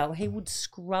not detail. He would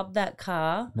scrub that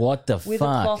car What the with a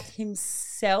fuck? cloth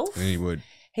himself. He would.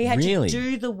 He had Really? to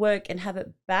do the work and have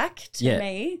it back to Yeah.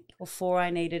 me before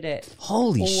I needed it.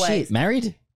 Holy Always. shit!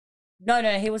 Married? No,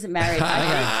 he wasn't married.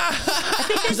 I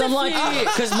think Because there's I'm a like, few-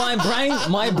 because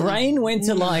my brain went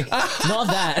to like, not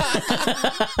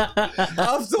that.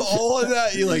 After all of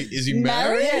that, you're like, is he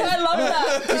married? married. I love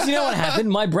that. Because you know what happened?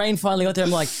 My brain finally got there.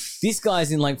 I'm like, this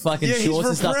guy's in like fucking Yeah, he's shorts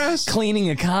and stuff, repressed. cleaning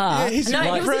a car. Yeah, he's No, he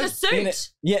was in a repressed. suit.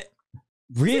 Yeah,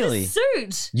 really?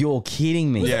 Suit. You're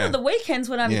kidding me? It Yeah. wasn't on the weekends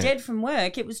when I'm Yeah. dead from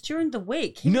work. It was during the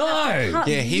week. He No. would have to cut-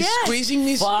 Yeah, he's Yes. squeezing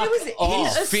this. Fuck He was in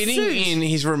off. a fitting suit. in.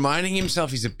 He's reminding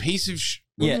himself he's a piece of.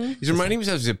 Yeah. He's reminding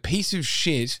himself he's a piece of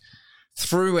shit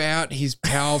throughout his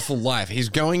powerful life. He's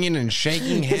going in and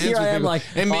shaking hands Here with I am people like,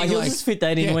 and oh, being he'll like, just fit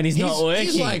that in when he's not working.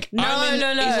 He's like, No. He's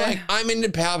like, I'm in the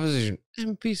power position. I'm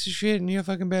a piece of shit, and you're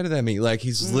fucking better than me. Like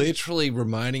he's literally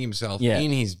reminding himself Yeah.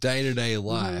 in his day to day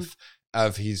life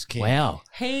of his king. Wow.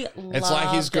 He It's like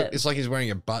he's loved got, it. it's like he's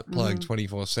wearing a butt plug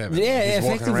 24/7. Yeah, He's yeah,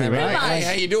 walking effectively, around being right? like, Pretty hey,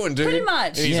 how you doing, dude? Pretty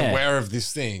much. And he's Yeah. aware of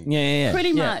this thing. Yeah. Pretty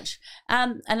yeah. much.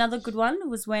 Another good one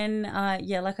was when,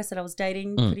 like I said, I was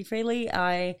dating pretty freely.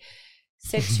 I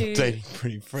said to Dating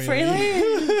pretty freely.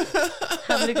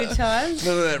 having a good time.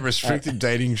 None of that restricted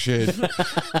dating shit.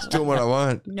 Just doing what I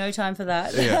want. No time for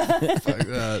that. Yeah, fuck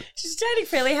that. Just dating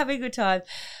freely, having a good time.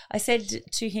 I said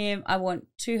to him, I want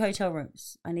 2 hotel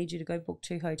rooms. I need you to go book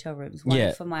 2 hotel rooms. One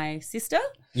Yeah. for my sister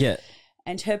Yeah.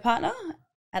 and her partner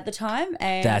at the time.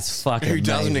 And That's fucking Who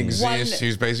doesn't amazing. exist?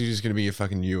 Who's basically just going to be a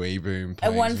fucking UE boom.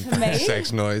 And one playing for me.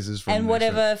 Sex noises from and next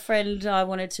whatever friend I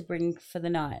wanted to bring for the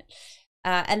night.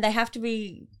 And they have to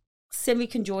be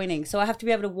semi-conjoining. So I have to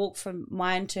be able to walk from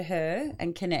mine to her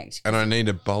and connect. And I need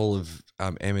a bowl of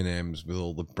M&Ms with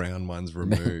all the brown ones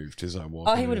removed as I walk.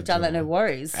 Oh, he in would have the done that, door. no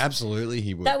worries. Absolutely,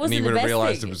 he would. That And wasn't he the would have best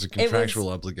realised thing. it was a It was- contractual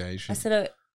obligation. I said,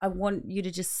 I want you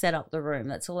to just set up the room.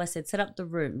 That's all I said. Set up the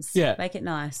rooms. Yeah. Make it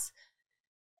nice.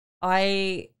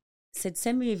 I said,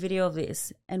 send me a video of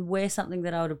this and wear something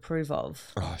that I would approve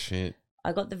of. Oh shit!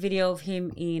 I got the video of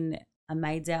him in a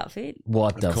maid's outfit.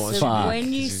 What the Of course So you fuck? did. when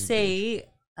you Because he's- see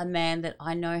a man that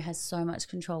I know has so much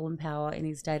control and power in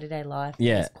his day-to-day life, in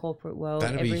Yeah. his corporate world,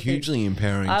 That'd be everything, hugely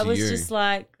empowering I to was you. just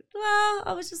like,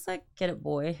 get it,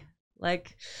 boy.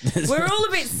 Like, we're all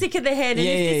a bit sick of the head, and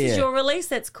if this is your release,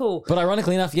 that's cool. But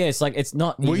ironically enough, it's like it's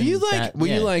not. Were you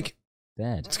like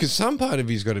bad? It's because some part of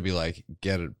you's got to be like,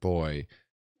 get it, boy,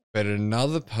 but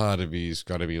another part of you's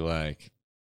got to be like,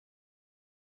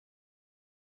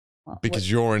 because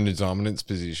you're in the dominance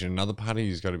position. Another part of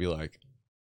you's got to be like,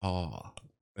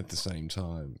 at the same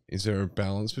time, is there a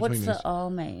balance between? What's the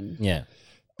mean? Yeah,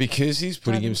 because he's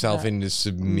putting himself in this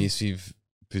submissive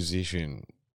position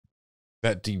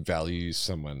that devalues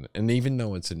someone, and even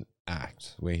though it's an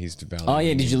act where he's devaluing. Oh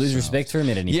yeah, did you lose himself. respect for him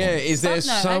at any point? Yeah, is there I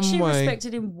some actually way?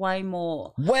 respected him way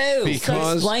more. Well,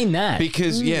 so explain that.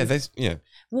 Because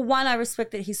Well, one, I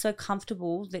respect that he's so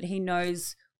comfortable that he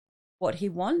knows what he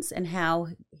wants and how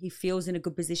he feels in a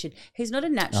good position. He's not a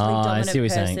naturally dominant I see what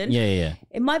you're person. saying. Yeah.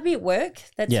 It might be at work,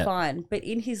 that's Yeah. fine. But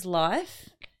in his life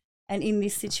and in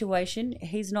this situation,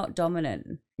 he's not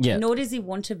dominant. Yeah. Nor does he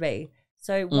want to be.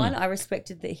 So one, I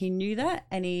respected that he knew that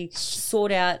and he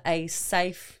sought out a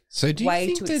safe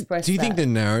way to express do you that. think the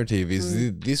narrative is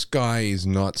that this guy is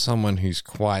not someone who's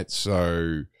quite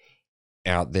so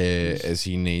out there as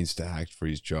he needs to act for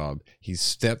his job? He's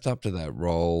stepped up to that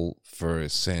role for a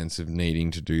sense of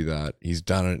needing to do that. He's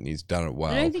done it and he's done it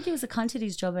well. I don't think he was a cunt at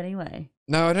his job anyway.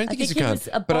 No, I don't think he's a he cunt. was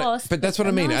a boss, but that's what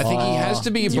I mean. I think he has to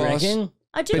be a Do you boss. reckon?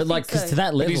 I do But think like, so. to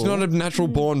that But level, he's not a natural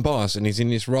born boss, and he's in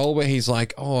this role where he's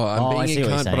like, I'm I see being a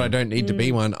what you're cunt, but I saying. don't need to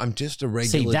be one. I'm just a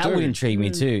regular See, that dude. would intrigue me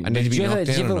too. I need to be knocked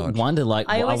did you down a ever notch. wonder, like,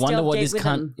 I I always wonder delve what deep this with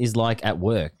cunt him. is like at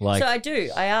work? Like, So I do.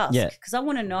 I ask Yeah. because I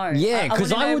want to know. Yeah,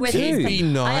 'cause wanna I know would where too. he's He'd be from.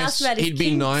 I nice. asked about his He'd be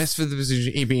kinks. nice for the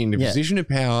position. He'd be in a Yeah. position of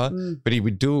power, but he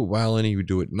would do it well and he would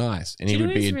do it nice, and Do he you know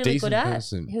would what be he's a really decent good at?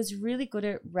 person. He was really good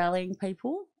at rallying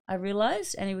people, I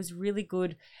realised, and he was really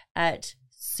good at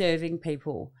serving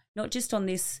people, not just on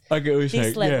this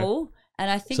level. And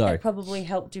I think Sorry. that probably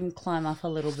helped him climb up a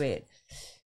little bit.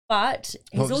 But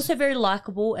he's What was- also very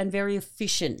likable and very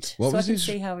efficient. What so was I can his-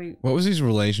 see how he. What was his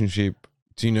relationship?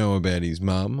 Do you know about his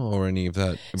mum or any of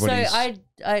that? So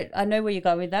I know where you're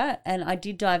going with that, and I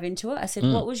did dive into it. I said,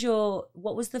 what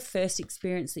was the first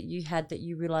experience that you had that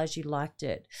you realised you liked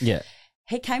it? yeah.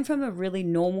 He came from a really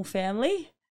normal family,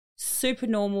 super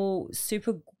normal,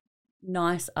 super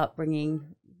nice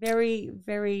upbringing, very,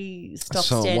 very stock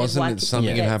So standard. it wasn't white it something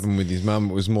kid that kids. happened with his mum?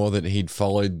 It was more that he'd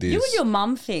followed this. You and your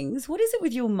mum things. What is it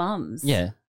with your mums? Yeah.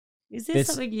 Is there It's-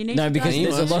 something you need no, to because Can you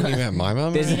dive there's a ask lot- me about my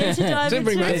mum? there's- You need to dive Don't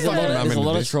bring into my it. fucking mum There's a into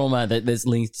lot of this. trauma that's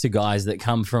linked to guys that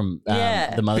come from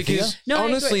Yeah. the mother Because figure. No, I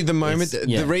honestly, agree. the moment, It's-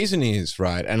 yeah. the reason is,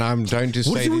 right, and don't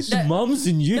just say this. mums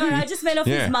and you? No, I just meant off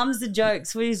Yeah. his mums and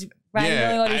jokes. When he's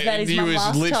rambling on about his he mum was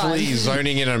last literally time.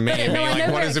 zoning in on me and no, being I know like,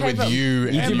 where what it is it came with from. you You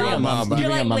and do bring your up mums. mum? You You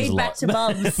bring like up mums lead a back lot. to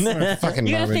mums. Fucking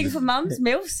You got a mum thing is- for mums,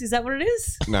 MILFs? Is that what it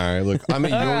is? No, look, I'm a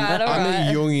All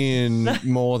right. Jungian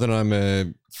more than I'm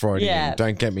a Freudian. Yeah.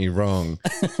 Don't get me wrong.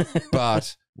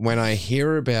 But when I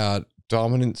hear about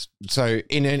dominance,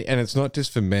 and it's not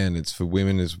just for men, it's for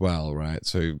women as well, right?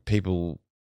 So people,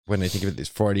 when they think about this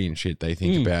Freudian shit, they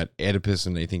think about Oedipus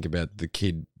and they think about the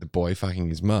boy fucking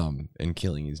his mum and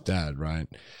killing his dad, right?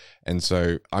 And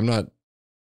so I'm not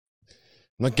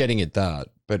getting at that,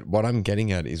 but what I'm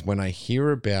getting at is when I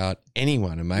hear about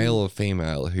anyone, a male or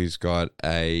female, who's got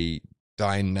a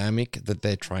dynamic that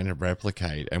they're trying to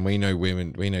replicate, and we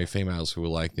know females who are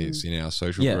like this in our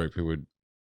social Yeah. group who were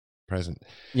present,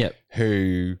 Yep.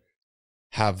 who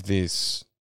have this.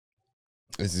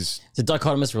 It's a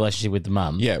dichotomous relationship with the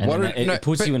mum. Yeah, and then it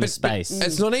puts you in a space.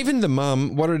 It's not even the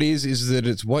mum. What it is that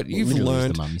it's what you've Literally it's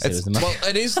learned. the mum. You said it was the mum. Well,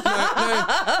 it is.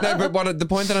 No. But the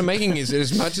point that I'm making is,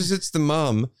 as much as it's the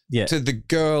mum, Yeah. to the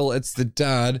girl, it's the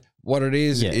dad. What it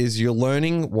is Yeah. you're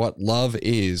learning what love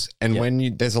is, and Yeah.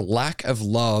 when there's a lack of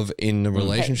love in the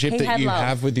relationship He that had you love.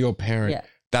 have with your parent, Yeah.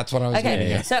 that's what I was getting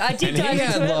Okay, at. so I did And he dive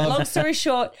had into it. love. Long story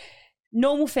short,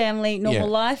 normal family, normal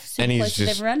Yeah. life, super And he's close with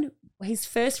just- everyone. His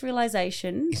first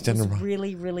realization He's done was it right.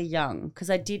 really, really young because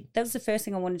that was the first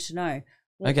thing I wanted to know.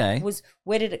 Okay. Was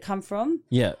where did it come from?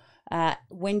 Yeah.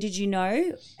 When did you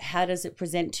know? How does it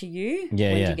present to you? Yeah,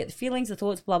 When yeah. do you get the feelings, the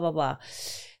thoughts, blah, blah, blah.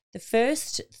 The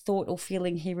first thought or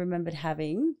feeling he remembered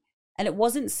having, and it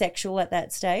wasn't sexual at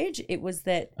that stage, it was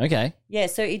that, Okay. yeah,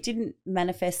 so it didn't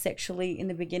manifest sexually in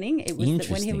the beginning. It was that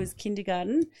when he Interesting. was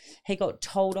kindergarten, he got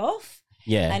told off.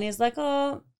 Yeah. And he was like,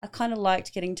 oh, I kind of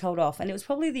liked getting told off. And it was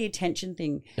probably the attention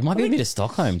thing. It might be a bit of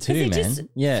Stockholm too, He man. just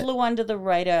Yeah. flew under the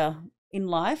radar in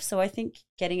life. So I think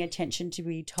getting attention to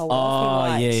be told Oh,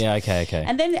 off. he liked. yeah. Okay.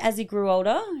 And then as he grew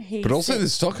older, he. But also said- the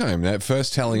Stockholm, that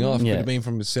first telling off Yeah. could have been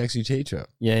from a sexy teacher,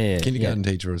 Yeah. kindergarten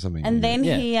teacher or something. And then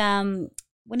Yeah. he,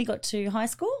 when he got to high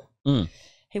school,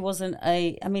 he wasn't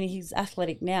he's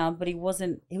athletic now, but he was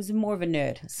more of a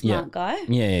nerd, smart guy.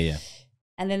 Yeah.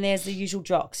 And then there's the usual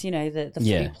jocks, the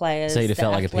footy players. So you'd have the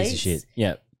felt like a piece of athletes. shit.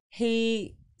 Yeah.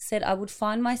 He said I would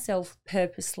find myself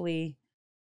purposely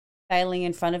failing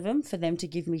in front of them for them to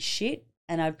give me shit,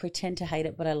 and I'd pretend to hate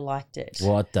it, but I liked it.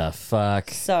 What the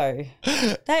fuck? So,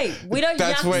 hey, we don't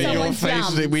That's yuck where your someone's face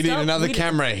yum. is. We need Stop. another We-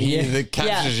 camera here that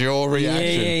captures your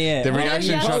reaction. Yeah. The We don't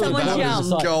reaction yuck shot of someone's that yum.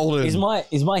 is golden.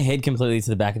 Is my head completely to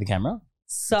the back of the camera?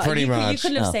 So Pretty you much.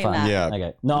 couldn't have Oh, seen fuck. that. Yeah.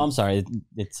 Okay. No, I'm sorry.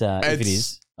 It's if it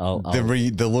is, I'll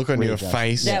the look on your readjust.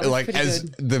 face, That was like pretty as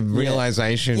good. the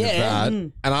realization Yeah. of that,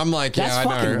 and I'm like, That's yeah,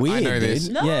 fucking I know, weird, I know this.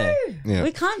 dude. No, Yeah.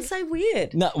 we can't say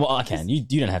weird. No, well, I can. You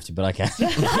don't have to, but I can. True.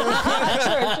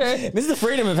 This is the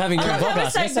freedom of having your I'm podcast. never I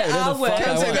saying say the whatever R the word. fuck I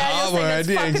Can't say want. the Daniel's R saying word, it's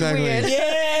yeah, fucking exactly. weird.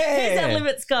 Here's our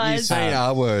limits, You guys. say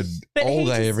R word But all he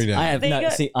day, just- every day. I have There you no.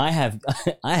 go. See, I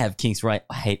have kinks. Right,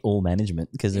 I hate all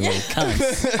management because they're all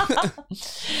cunts.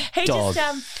 He Dog.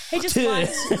 he just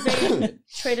likes being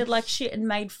treated like shit and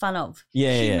made fun of.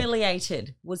 Yeah.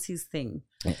 Humiliated was his thing.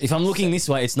 If I'm looking this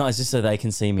way, it's not. It's just so they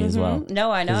can see me as well.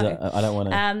 No, I 'Cause know. I don't want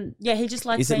to. Yeah, he just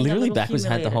likes Is it being a literally little backwards hat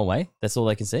the humiliated. whole way? That's all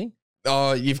they can see.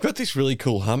 Oh, you've got this really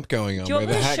cool hump going on Do you where want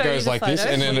the me to hat show you goes the like this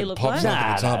photos, and then what you it look pops like? up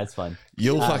at the top. That's fine.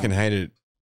 You'll fucking hate it.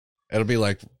 It'll be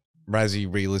like Razzie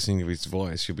re-listening to his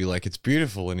voice. You'll be like, it's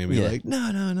beautiful. And he'll be Yeah. like, no,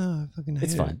 I fucking hate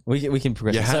It's it. fine. We can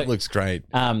progress. Your hat So, looks great.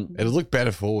 It'll look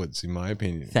better forwards, in my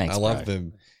opinion. Thanks, I love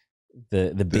bro.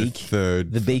 the the beak.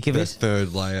 third, the beak of the it.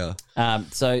 third layer.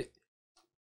 So,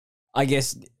 I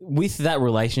guess with that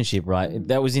relationship, right?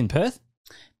 That was in Perth.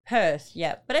 Perth,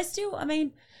 yeah. But I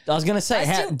I was going to say,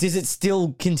 how does it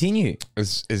still continue?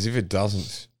 As if it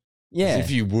doesn't. Yeah, As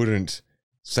if you wouldn't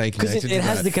stay because connected it to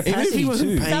has that. the capacity Even if he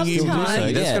wasn't to. paying you to do so,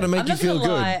 Sometimes- that's Yeah. going to make I'm you not feel gonna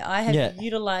good. lie, I have Yeah.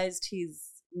 utilized his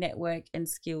network and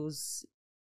skills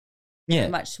Yeah,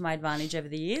 very much to my advantage over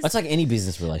the years. it's like any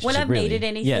business relationship. When I've really. needed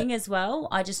anything Yeah. as well,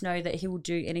 I just know that he will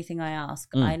do anything I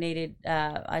ask. Mm. I needed,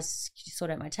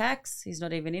 sort out my tax. He's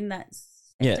not even in that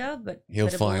Yeah. sector, but He'll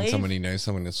better find believe- someone he knows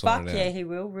someone to sort Fuck it out. yeah, he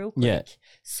will, real quick. Yeah.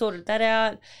 Sorted that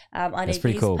out. I That's need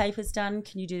pretty these cool. papers done.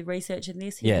 Can you do the research in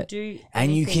this? He Yeah. will do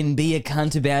And you anything. can be a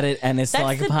cunt about it, and it's That's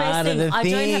like the part best of thing. the I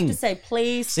thing. don't have to say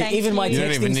please, See, thank even my you. You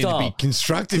don't even texting need to style. be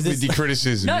constructive 'Cause with it's- your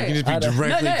criticism. No, you can just be I don't-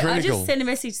 directly I critical. just send a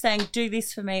message saying, do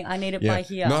this for me. I need it by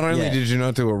here. Not only Yeah. did you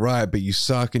not do it right, but you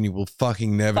suck and you will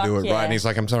fucking never Fuck do it yeah. right. And he's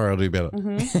like, I'm sorry, I'll do better.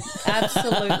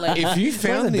 Absolutely. If you One of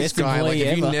found the this best guy, like employee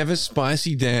if you ever. never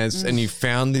spicy danced and you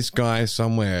found this guy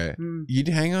somewhere, Mm. you'd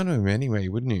hang on to him anyway,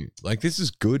 wouldn't you? Like, this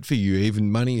is good for you,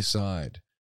 even money aside.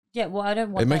 Yeah, well, I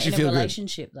don't want It makes that you in a feel good.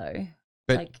 relationship, though.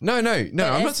 But Like- no, but I'm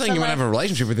not it's saying you for want to have a like-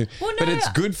 relationship with him, Well, but no, it's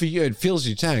good for you. It fills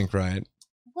your tank, right?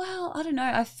 Well, I don't know.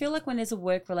 I feel like when there's a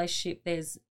work relationship,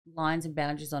 there's lines and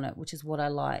boundaries on it, which is what I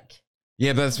like.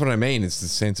 Yeah, but that's what I mean. It's the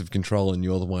sense of control, and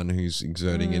you're the one who's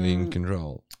exerting it in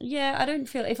control. Yeah, I don't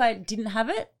feel, if I didn't have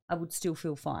it, I would still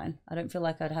feel fine. I don't feel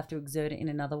like I'd have to exert it in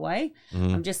another way.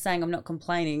 I'm just saying I'm not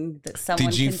complaining that someone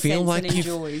Did you consents feel like and you?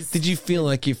 enjoys. Did you feel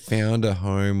like you found a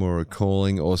home or a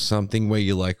calling or something where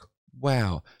you're like,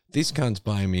 wow, this cunt's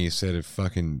buying me a set of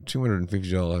fucking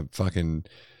 $250 fucking,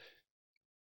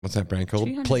 what's that brand called?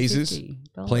 Pleasers.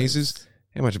 $250. Pleasers.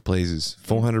 How much are pleasers?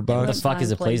 $400. the fuck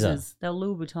is a pleaser? They're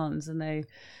Louboutins and they...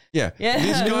 Yeah. Yeah,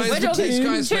 This guy's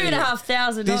 $2,500.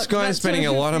 spending, this not guy's spending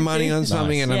a lot of money on $250.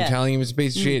 something, and I'm Yeah. telling him it's a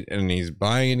piece of shit, and he's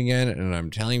buying it again, and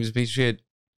I'm telling him it's a piece of shit.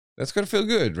 That's got to feel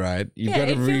good, right? You've Yeah, got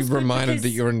to it be feels good reminded because- that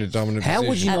you're in a dominant How position.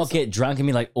 would you not get drunk and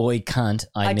be like, "Oi, cunt!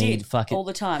 I need did fucking." all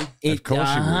the time. Of course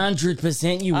you would.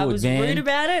 100% you would, I was man. rude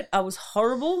about it. I was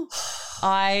horrible.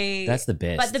 That's the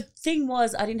best. But the thing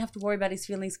was, I didn't have to worry about his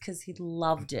feelings because he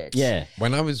loved it. Yeah.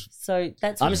 When I was So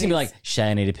that's. I'm what just it gonna be is. like,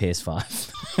 Shay, I need a PS5.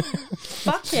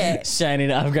 fuck yeah. Shay, I need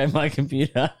to upgrade my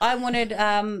computer. I wanted.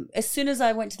 As soon as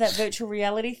I went to that virtual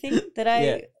reality thing that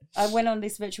I went on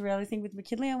this virtual reality thing with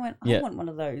McKinley. I went, I want one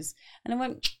of those. And I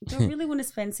went, do I really want to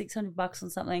spend $600 on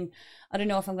something I don't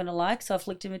know if I'm going to like? So I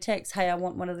flicked him a text, hey, I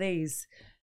want one of these.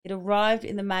 It arrived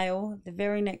in the mail the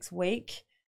very next week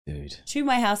Dude. to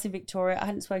my house in Victoria. I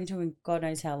hadn't spoken to him in God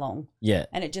knows how long. Yeah.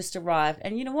 And it just arrived.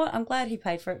 And you know what? I'm glad he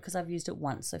paid for it because I've used it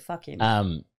once. So fuck him.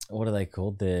 What are they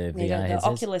called? The There you VR go, the headsets?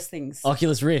 Oculus things.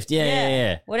 Oculus Rift.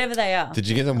 Yeah. Whatever they are. Did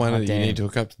you get the one Oh, that you damn. need to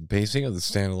hook up to the PC or the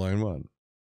standalone one?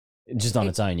 Just on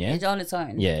its own, yeah? It's on its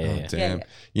own. Yeah, Oh, yeah. damn. yeah.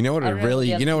 You know what I would really- really,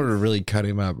 yeah. you know what would really cut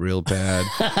him up real bad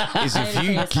is if you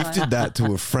Yeah, that's gifted that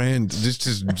to a friend,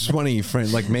 just one of your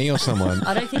friends, like me or someone.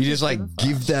 I don't think you just he'd like give a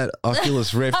give that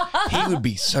Oculus Rift. He would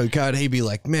be so cut. He'd be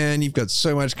like, man, you've got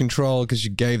so much control because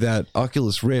you gave that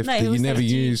Oculus Rift No, that he you was never like,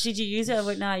 used. Did you use it? I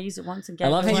went, no, I used it once and gave I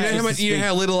love it how You away. know how much? You know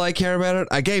how little I care about it.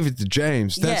 I gave it to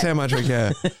James. That's Yeah. how much I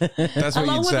care. That's what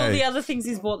Along you'd with all the say. other things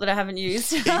he's bought that I haven't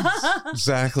used.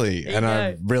 Exactly. There And you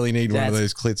I go. really need one of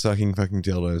those clit sucking fucking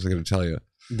dildos. I got to tell you,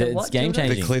 It's game the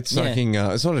changing. clit sucking.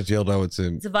 It's not a dildo. It's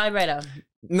It's a vibrator.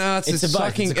 no. It's a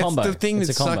sucking. It's a combo. It's the thing It's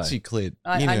that a combo. sucks your clit.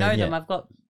 I know them. I've got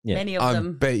Yeah. many of I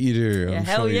them. bet you do. Yeah, I'm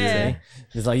hell sure yeah. You do.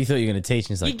 It's like you thought you were going to teach,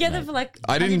 and it's like You get no. them for like.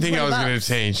 I didn't think I was going $120.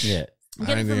 to teach. Yeah. You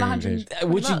get them for 100.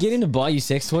 Would you get him to buy you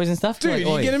sex toys and stuff? Dude, Like, you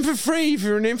oi, get them for free if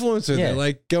you're an influencer. Yeah. They're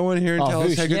like, go on here and Oh, tell us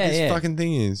whoosh, how good yeah, this yeah. fucking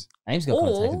thing is. Ames got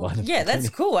contacted by Or them. yeah, that's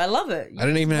cool. I love it. I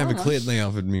don't even have a Gosh. clit and they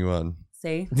offered me one.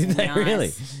 See, Did they Nice.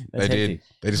 really? They did.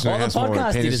 They just know Well, how the small a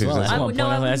podcast did penis as is. well. That's I all. would- no,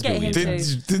 I wouldn't get him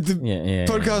Did the Yeah.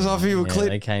 podcast offer you a Yeah, clip?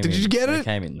 they came Did in. you get They it?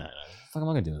 came in. No. Fuck, am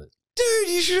I gonna do with it? Dude,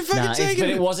 you should have fucking Nah, taken but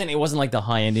it. it wasn't like the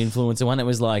high end influencer one. It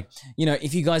was like,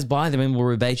 if you guys buy them, and we'll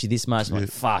rebate you this much. I'm like,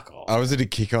 fuck off. I was at a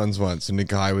kick-ons once and the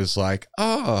guy was like,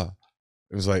 it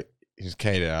was like, he was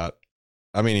K'd out.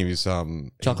 I mean, he was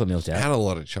Chocolate milk out. had a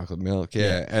lot of chocolate milk,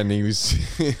 yeah. And he was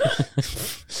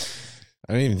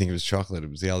I don't even think it was chocolate, it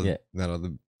was the other that other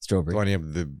Strawberry. the one you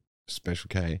have the special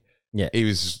K. Yeah. He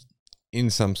was in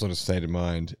some sort of state of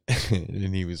mind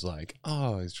and he was like,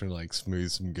 he's trying to like smooth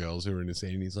some girls who were in the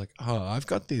scene and he's like, I've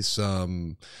got this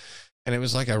and it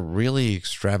was like a really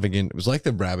extravagant, it was like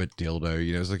the rabbit dildo,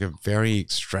 it was like a very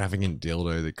extravagant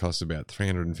dildo that cost about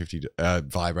 $350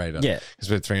 vibrator. Yeah. It's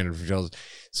about $350.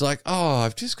 It's like,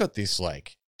 I've just got this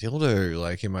like dildo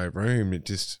like in my room. It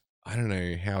just, I don't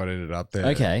know how it ended up there.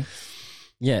 Okay.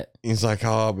 Yeah. He's like,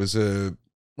 it was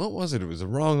what was it? It was a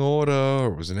wrong order, or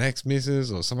it was an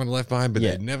ex-missus, or someone left behind, but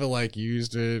they never like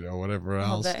used it or whatever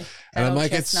else. And I'm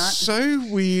like, it's so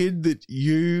weird that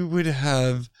you would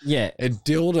have a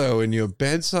dildo in your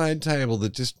bedside table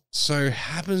that just so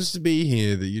happens to be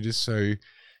here that you're just so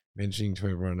mentioning to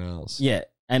everyone else. Yeah.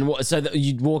 And so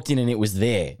you walked in and it was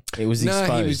there. It was exposed.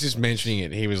 No, he was just mentioning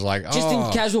it. He was like, just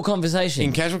in casual conversation.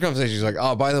 In casual conversation, he's like,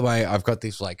 by the way, I've got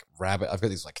this like rabbit. I've got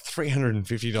this like $350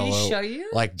 Did he show you?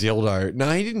 like dildo. No,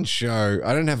 he didn't show.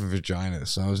 I don't have a vagina,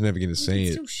 so I was never going to see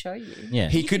it. Still show you. Yeah.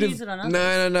 He You could can have. use it on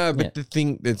others. No. But the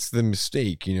thing that's the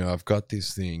mistake, I've got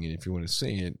this thing, and if you want to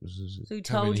see it, So he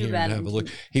come in told you here about and it. have a look.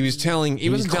 He was telling. He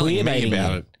wasn't telling me queer-baiting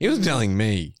about you. it. He wasn't telling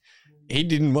me. He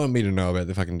didn't want me to know about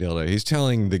the fucking dildo. He's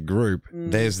telling the group,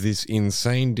 there's this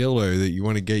insane dildo that you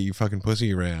want to get your fucking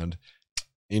pussy around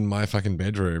in my fucking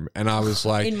bedroom. And I was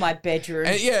like... In my bedroom.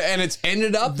 and it's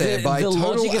ended up there by the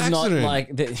total logic accident. of not like...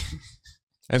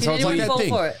 And so Did it's like anyone that fall thing.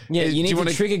 for it? Yeah, Do you need you to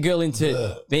wanna- trick a girl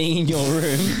into being in your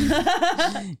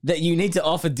room that you need to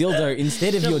offer dildo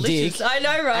instead of your Delicious. dick I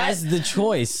know, right? as the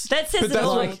choice. That says it that's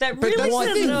all. what- That but really that's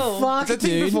says the it thing. all. Fuck, That's the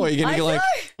thing dude. before you're I gonna know.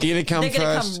 you're gonna come They're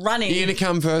gonna first. come running. You're gonna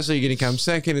come first, or you're gonna come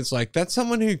second. It's like that's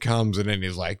someone who comes and then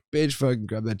is like, "Bitch, fucking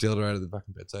grab that dildo out of the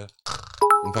fucking bedside,"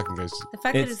 and fucking goes. The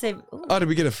fact that it's even. Oh, did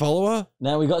we get a follower?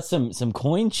 Now we got some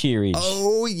coin cheerage.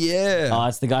 Oh yeah. Oh,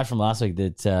 it's the guy from last week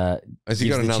that Has he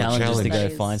gives got the another challenges to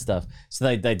challenge? go find stuff.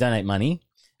 So they donate money,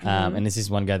 and this is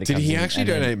one guy that Did comes he in actually and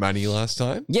then- donate money last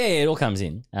time? Yeah, it all comes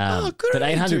in. Oh, good But on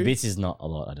you, 800 dude. bits is not a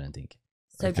lot, I don't think.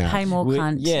 So Okay. pay more,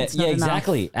 cunt. Yeah, It's not enough.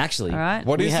 exactly. Actually, All right.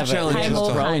 What we is the have challenge we have this a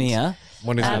time? pro in here.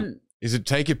 What is Um, it? Is it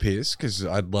take a piss? Because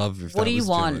I'd love if What that do you was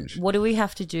the want? challenge. What do we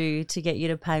have to do to get you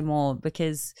to pay more?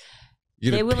 Because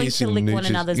You gotta they're willing piss to in lick one Nooch's-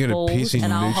 another's you gotta balls, piss in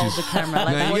and I'll hold Nooch's- the camera.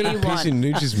 Like, No, what you do you gotta piss want? in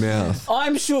Nooch's mouth.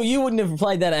 I'm sure you wouldn't have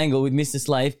played that angle with Mr.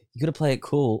 Slave. You got to play it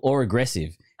cool or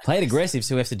aggressive. Play it aggressive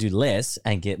so we have to do less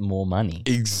and get more money.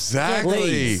 Exactly.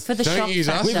 Please. For the Don't shock use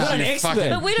us. factor. We've got an as your expert. fucking-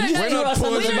 But we don't know. We're not We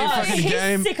pausing don't your know. fucking His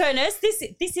game. sickoness.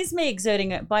 This is me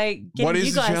exerting it by getting What you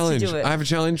is the guys challenge? to do it. I have a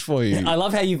challenge for you. I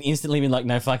love how you've instantly been like,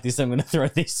 no, fuck this. I'm going to throw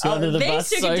these two under the these bus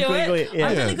two so can do quickly. it. Yeah.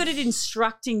 I'm Yeah. really good at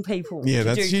instructing people. Yeah, to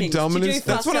that's do your things, dominance. To do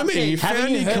That's what I fucked up mean. You shit. Haven't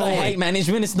found you your heard of calling. hate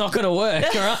management? It's not going to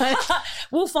work, all right?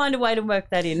 We'll find a way to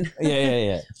work that in.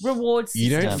 Yeah. Rewards.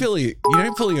 You don't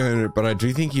fully own it, but I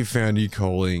do think you found your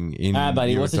calling in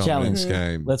Buddy, your what's the dominance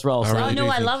challenge? game. Let's roll. I son. Oh really no, do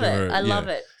I think love you're- it. I love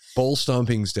yeah. it. Ball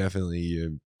stomping's definitely.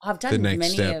 I've The done next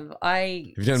many step. of. Have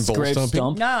you done ball Scrape stomping?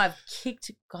 stomp. No, I've kicked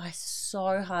guys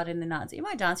so hard in the nuts. In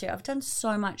my dance year, I've done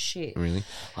so much shit. Really?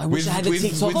 I wish I had the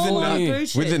TikTok with the for nut, you.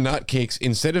 Bullshit. with the nut kicks,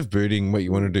 instead of booting, what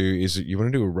you want to do is you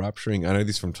want to do a rupturing. I know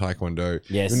this from Taekwondo.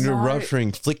 Yes. You want to do a No.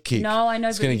 rupturing flick kick. No, I know,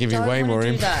 It's but going to you give you don't way wanna more do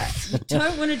impact. that. You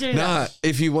don't want to do Nah, that.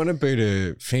 if you want to boot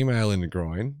a female in the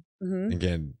groin, Mhm.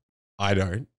 again, I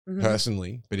don't Mhm.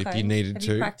 personally, but if Okay. you needed Have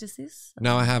to. you practiced this?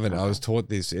 No, I haven't. I was taught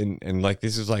this, and like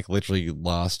this is like literally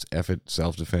last effort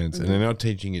self defense, and they're not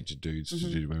teaching it to dudes to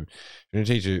do women. You're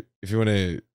gonna teach it if you want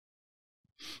to.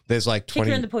 There's like Kick her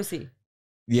 20. in the pussy.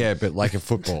 Yeah, but like a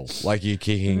football, like you're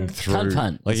kicking through. Cunt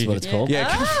punt. Like That's what it's called. Yeah,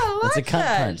 It's a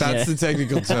cunt punch. that's the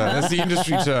technical term. That's the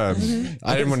industry term.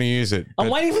 I didn't want to use it. I'm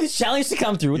but- waiting for this challenge to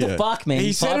come through. What the fuck, man? He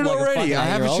You said type it like a already. fucking I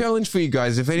have a 8-year-old? challenge for you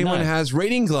guys. If anyone No. has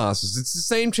reading glasses, it's the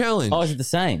same challenge. Oh, is it the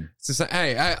same? It's the same.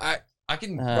 Hey, I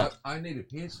can. I need a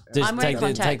piss. Just I'm wearing take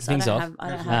contacts. things I off.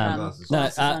 don't have glasses.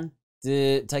 glasses No, on.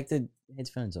 Take the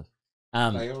headphones off.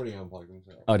 They already unplugged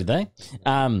themselves. Oh, did they?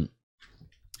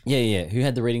 Yeah. Who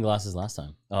had the reading glasses last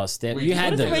time? Oh, Steph. You had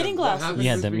What are the them. reading glasses? You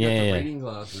had them, We got yeah, the yeah. reading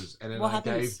glasses, and then What I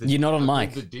happens? gave the, You're not on I pulled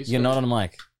mic. the disco- You're not on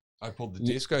mic. I pulled the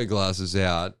disco glasses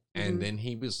out, and then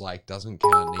he was like, "Doesn't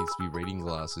count. Needs to be reading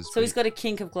glasses." So he's got a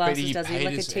kink of glasses, but does he? paid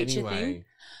Like a us teacher anyway. thing? So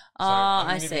Oh, I'm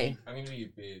I gonna see. I'm gonna be a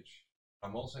bitch.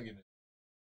 I'm also gonna.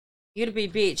 You're gonna be a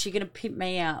bitch. You're gonna pimp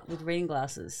me out with reading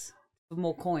glasses for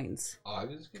more coins. I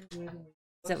was gonna.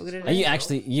 Is that what we're gonna do? Are you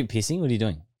actually pissing? What are you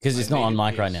doing? Because it's I not on need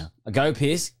to mic right piss. now. Go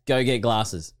piss. Go get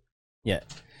glasses. Yeah.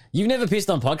 You've never pissed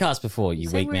on podcast before, you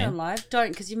Say weak we're on man. live. Don't,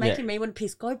 because you're making me want to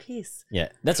piss. Go piss. Yeah,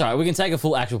 that's all right. We can take a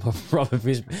full actual proper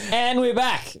piss. And we're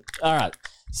back. All right.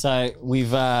 So we've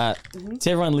to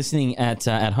everyone listening at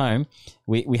home,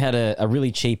 we had a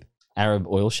really cheap Arab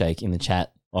oil sheikh in the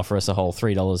chat offer us a whole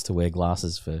 $3 to wear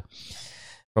glasses for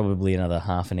probably another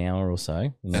half an hour or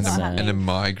so. And a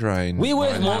migraine. We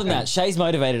were more than that. Shay's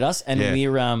motivated us, and Yeah.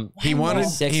 we're He wanted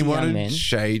sexy he young wanted men.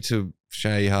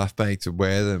 Shay Halfbake to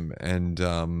wear them, and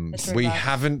That's we right.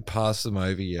 haven't passed them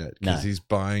over yet because No. his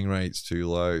buying rate's too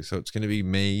low. So it's going to be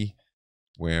me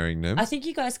wearing them. I think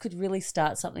you guys could really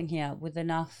start something here with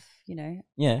enough, Yeah,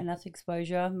 enough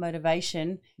exposure,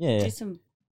 motivation. yeah. Do some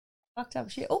fucked up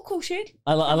shit. All cool shit.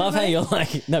 I love how you're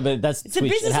like, no, but that's It's a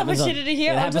Twitch. business It happens opportunity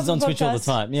here It on happens top on of Twitch all the podcast.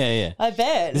 time. Yeah. I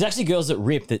bet. There's actually girls that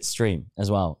rip that stream as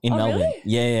well in Oh, Melbourne. really?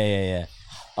 Yeah.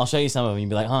 I'll show you some of them. You'll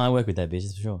be like, oh, I work with that bitch,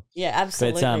 that's for sure. Yeah,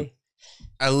 absolutely.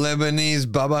 A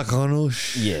Lebanese Baba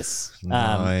Ganoush. Yes.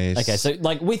 Nice. Okay, so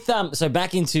like with so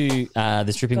back into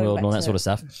the stripping Going world and all back that to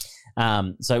sort of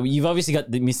stuff. So you've obviously got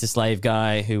the Mr. Slave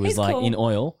guy who was He's like cool. in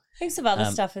oil. Heaps of other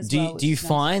stuff as do well. you, which do you is nice.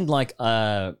 find like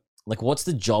what's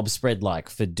the job spread like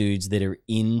for dudes that are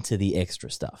into the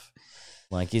extra stuff?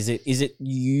 Like is it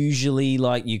usually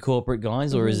like you corporate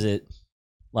guys or is it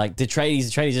like the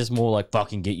tradies just more like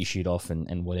fucking get your shit off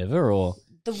and whatever, or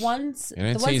the ones? You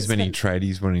don't see as many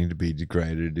tradies wanting to be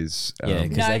degraded as. Yeah,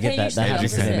 'cause they get that- that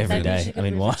happens to them every day. I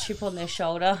mean, what? what? Chip on their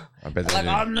shoulder. I bet they Like, do.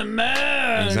 I'm the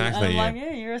man. Exactly, And I'm yeah.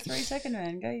 like, yeah, you're a 3-second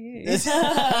man. Go you.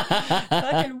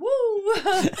 Fucking woo.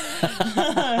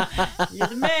 You're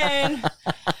the man.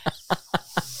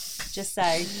 Just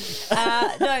saying.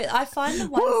 No, I find the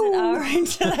ones that are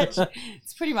into that.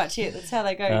 It's pretty much it. That's how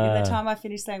they go. In the time I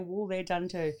finish saying woo, they're done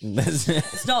too.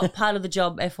 It's not part of the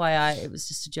job, FYI. It was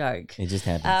just a joke. it just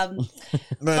happens.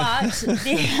 But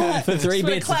For 3 just wanna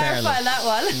bits, clarify apparently.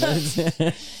 that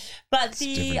one. But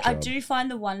different I job. do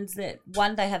find the ones that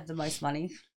they have the most money.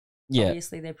 Yeah.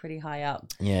 Obviously, they're pretty high up.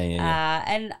 Yeah.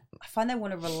 And I find they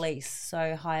want to release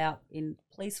so high up in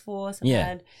police force. I've Yeah.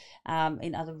 had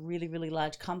in other really, really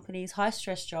large companies, high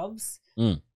stress jobs.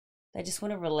 Mm. They just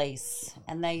want to release,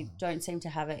 and they don't seem to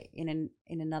have it in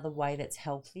another way that's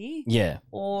healthy. Yeah.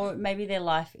 Or maybe their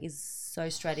life is so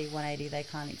stratty 180 they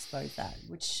can't expose that,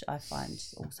 which I find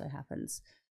also happens.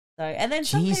 So, and then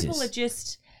some people Jesus. are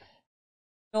just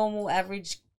normal,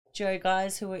 average Joe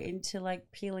guys who are into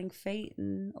like peeling feet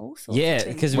and all sorts. Yeah, of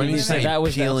things. because When we you said say that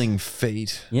was peeling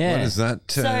feet, Yeah. what does that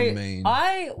term So mean?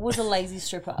 I was a lazy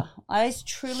stripper. I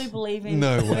truly believe in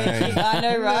No way. working. I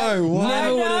know, right? No way. I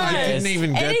know. I didn't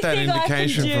even get that Anything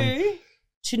indication I from. can do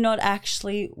to not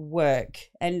actually work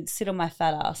and sit on my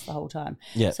fat ass the whole time.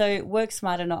 Yeah. So work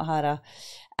smarter, not harder.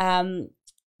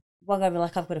 One guy be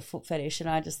like, I've got a foot fetish, and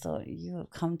I just thought, you have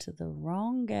come to the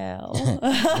wrong gal.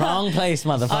 Wrong place,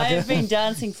 motherfucker. I've been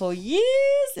dancing for years,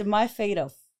 and my feet are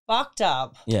fucked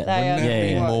up. Yeah. They are Wouldn't that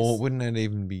be gross. more? Wouldn't that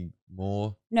even be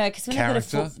more? No, because when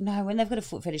Character? when they've got a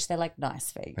foot fetish, they like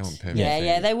nice feet. They want perfect yeah, feet.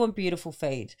 yeah, they want beautiful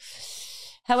feet.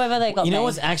 However, they got You know me.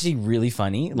 what's actually really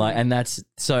funny? Like, and that's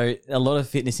so a lot of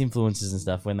fitness influencers and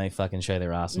stuff when they fucking show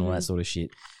their ass and all that sort of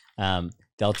shit.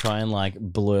 They'll try and like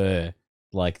blur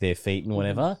like their feet and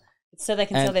whatever. so they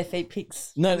can and- sell their feet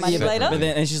pics. No, money yeah, later. but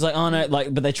then and she's like, oh no,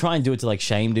 like, but they try and do it to like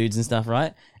shame dudes and stuff,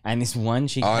 right? And this one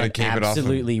chick To had keep it off them.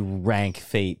 absolutely rank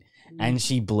feet, and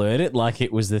she blurred it like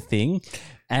it was the thing,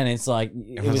 and it's like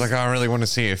it Everyone's was like, I really want to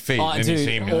see her feet. oh, and then you dude,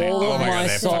 see me like, all oh of my my god,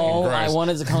 they're soul, fucking gross. I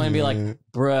wanted to come and be like,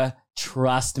 bruh,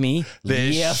 trust me, They're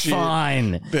you're shit.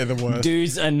 fine. They're the worst.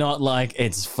 Dudes are not like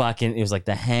it's fucking. It was like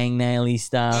the hangnaily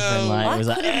stuff, and like I it was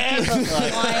like, couldn't give a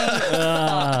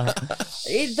flying fuck.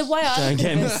 The way I Don't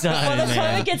get me by started, the time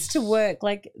man. it gets to work,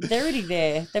 like they're already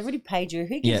there. They've already paid you.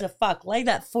 Who gives Yeah. a fuck? Lay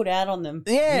that foot out on them.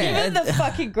 Yeah. Give them the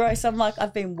fucking gross. I'm like,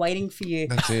 I've been waiting for you.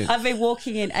 That's it. I've been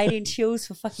walking in 8-inch heels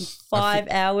for fucking 5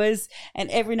 hours, and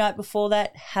every night before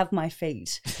that, have my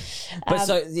feet. But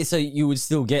so you would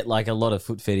still get like a lot of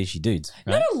foot fetishy dudes,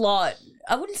 right? Not a lot.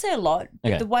 I wouldn't say a lot, but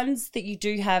Okay. the ones that you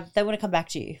do have, they want to come back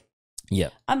to you. Yeah.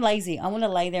 I'm lazy. I want to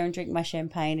lay there and drink my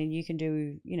champagne, and you can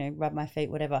do, rub my feet,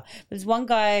 whatever. But there's one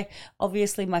guy,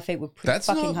 obviously my feet were pretty That's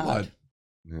fucking not hard.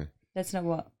 what. Yeah. That's not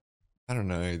what. I don't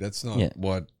know. That's not Yeah.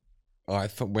 what I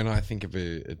thought. When I think of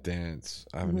a dance,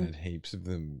 I haven't Mhm. had heaps of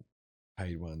them,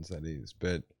 paid ones. That is,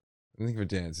 but I think of a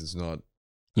dance. It's not.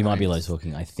 You might be paid. low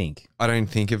talking, I think. I don't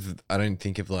think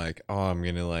of like, oh, I'm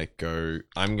gonna like go.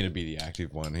 I'm gonna be the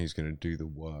active one who's gonna do the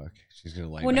work. She's gonna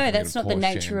lay. Well, back, no, I'm that's gonna not the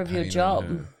pour nature of your champagne on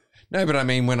job. her. No, but I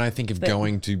mean, when I think of But-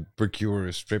 going to procure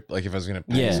a strip, like if I was going to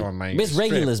pay Yeah. someone making But it's a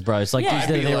strip, regulars, bro. It's like Yeah. dudes I'd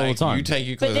that are be there all the like, time. you take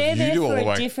your But clothes they're off, you there do all for the a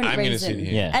work. different I'm going to reason. sit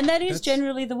here. Yeah. And that is That's-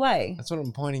 generally the way. That's what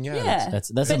I'm pointing out. Yeah. That's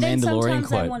a But then Mandalorian sometimes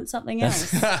quote. I want something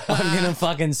else. I'm gonna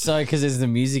fucking sew because there's the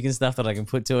music and stuff that I can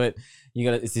put to it.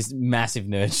 It's this massive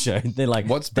nerd show. They're like,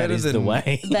 What's that better is the than-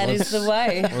 way? That is the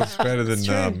way. What's better It's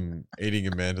true. than eating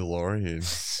a Mandalorian?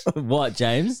 What,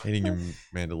 James? Eating a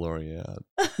Mandalorian out.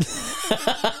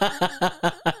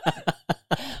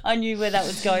 I knew where that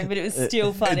was going, but it was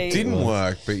still funny. It didn't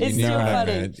work, but you It's knew still what I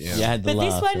funny. meant. Yeah. You had the But laugh.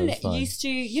 this so it one was fine. used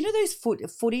to,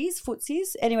 those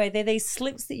footsies? Anyway, they're these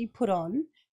slips that you put on.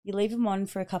 You leave them on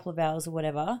for a couple of hours or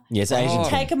whatever. Yes, Asian. Oh,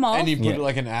 thing. Take them off. And you put Yeah.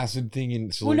 like an acid thing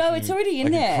in. Well, no, solution, it's already in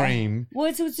like there. A cream, Well,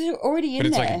 it's already in but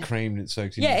it's there. like a cream that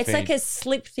soaks in. Yeah, your it's like feet. a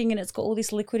slip thing, and it's got all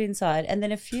this liquid inside. And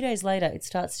then a few days later, it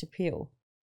starts to peel.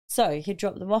 So he'd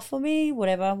drop them off for me,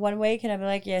 whatever, 1 week, and I'd be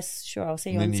like, yes, sure, I'll see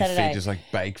you And on then your Saturday. feet just like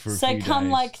bake for a So few come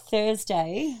days. like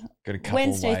Thursday, Got a couple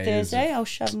Wednesday, layers Thursday, of- I'll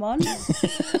shove them on.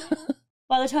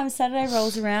 By the time Saturday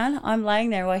rolls around, I'm laying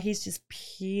there while he's just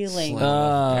peeling. Slam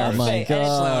Oh, a pair my of- God.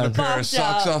 Slam a pair of Fucked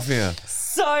socks up. off you.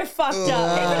 So fucked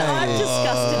up. Even I'm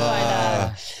disgusted by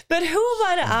that. But who am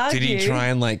I to argue? Did he try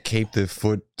and like keep the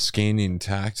foot skin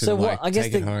intact? So and, what- like, I guess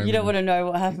take it the- home You don't and- want to know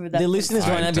what happened with that. The listeners I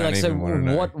right now be don't like, so even wanna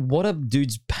know. what are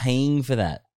dudes paying for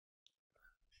that?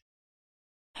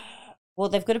 Well,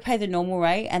 they've got to pay the normal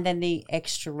rate and then the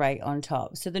extra rate on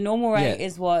top. So the normal rate Yeah.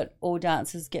 is what all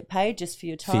dancers get paid just for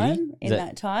your Fee? time Is in that-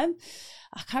 that time.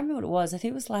 I can't remember what it was. I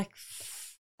think it was like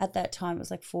at that time it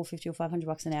was like $450 or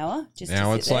 $500 an hour. Just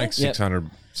Now to it's sit like there. 600.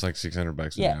 It's like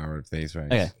 $600 an Yeah. hour at these rates.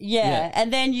 Okay. Yeah.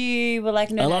 And then you were like,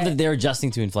 no, I love no. that they're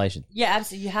adjusting to inflation. Yeah,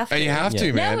 absolutely. You have to. Oh, you have Yeah.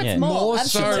 to, Now man. it's Yeah. more. More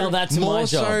absolutely. so. Tell that to my more job.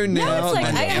 so now. Now it's like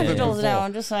than ever $800 an hour. before.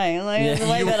 I'm just saying. Like, Yeah. it's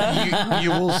way better.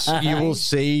 You will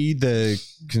see the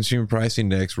consumer price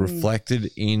index Hmm.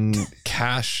 reflected in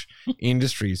cash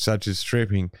industries such as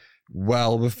stripping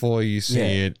well before you see Yeah.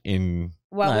 it in.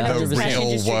 Well, No, we're not the just cash real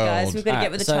industry, guys. world. We've got to get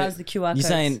Alright, with the so times, the QR codes. You're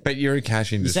saying But you're a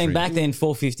cash you're industry. saying back then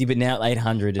 450, but now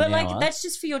 800 But an like hour. that's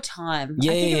just for your time.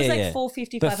 Yeah, I think it was yeah, like yeah.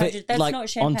 450, But for- 500. That's like not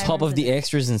champagne. on top of the rooms.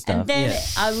 extras and stuff. And then yeah.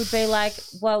 I would be like,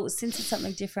 well, since it's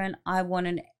something different, I want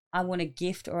a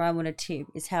gift or I want a tip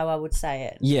is how I would say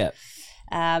it. Yeah.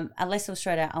 Unless it was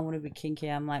straight out, I want to be kinky.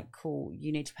 I'm like, cool,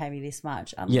 you need to pay me this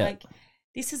much. I'm Yeah. like,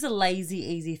 this is a lazy,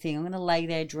 easy thing. I'm going to lay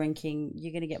there drinking.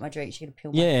 You're going to get my drinks. You're going to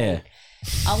peel my Yeah.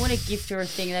 feet. I want to gift her a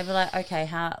thing. And they'd be like, okay,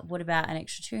 what about an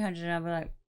extra 200? And I'd be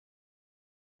like,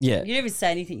 Yeah. you don't even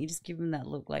say anything. You just give them that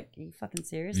look like, are you fucking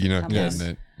serious? You're not Come getting on.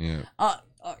 it. Yeah. Oh,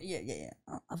 yeah.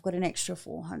 Oh, I've got an extra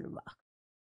 $400.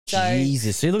 So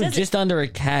Jesus. So you're looking does it- just under a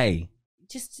K.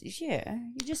 you're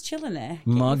just chilling there. Get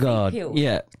My your feet God. peeled.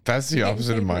 Yeah. That's the Getting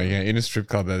opposite of my people. game. In a strip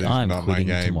club, that is I'm not my quitting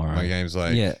game. tomorrow. My game's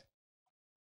like, Yeah.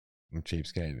 I'm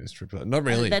cheapskate in a strip club. Not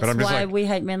really, That's but I'm just why like, we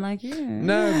hate men like you.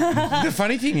 no. The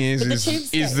funny thing is But the is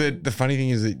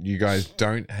cheapskate. that you guys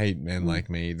don't hate men like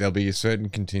me. There'll be a certain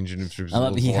contingent of strippers. I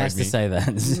love that he avoid has me. to say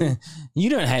that. You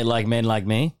don't hate like men like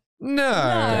me. No,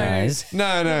 Guys.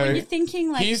 no, no. When you're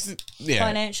thinking like He's yeah.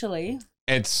 financially,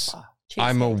 It's. cheapskate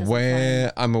I'm doesn't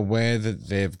aware. I'm aware that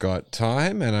they've got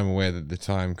time, and I'm aware that the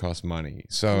time costs money.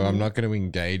 So I'm not going to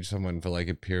engage someone for like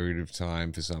a period of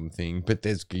time for something. But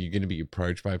you're going to be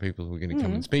approached by people who are going to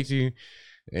come and speak to you,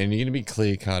 and you're going to be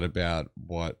clear cut about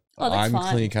what Oh, that's I'm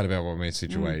fine. clear cut about what my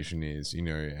situation is. You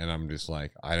know, and I'm just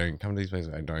like, I don't come to these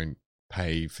places. I don't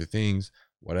pay for things.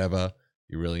 Whatever.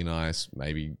 You're really nice.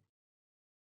 Maybe.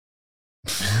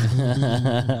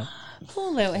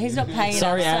 Poor little, he's not paying.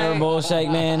 Sorry, it up, Aaron Ball Shake,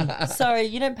 man. Sorry,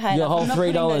 you don't pay. Your enough. whole I'm not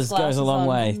putting $3 those goes a glasses long on.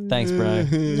 way. Thanks,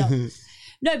 bro.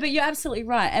 No, but you're absolutely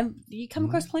right, and you come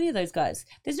across plenty of those guys.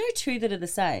 There's no two that are the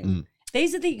same.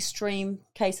 These are the extreme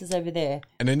cases over there.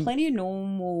 And then Plenty of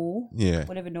normal, yeah,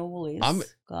 whatever normal is,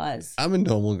 guys. I'm a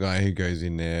normal guy who goes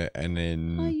in there and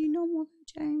then. Are you normal,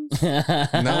 James?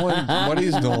 No one. What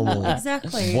is normal?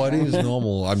 Exactly. What is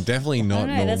normal? I'm definitely not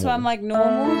normal. That's why I'm like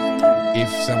normal. If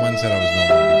someone said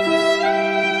I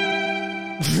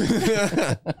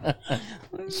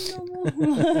was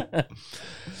normal,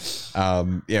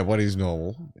 yeah. What is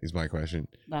normal is my question.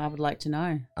 I would like to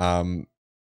know.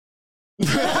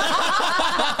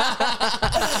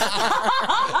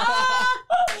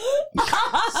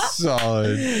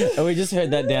 Solid. And we just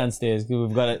heard that downstairs because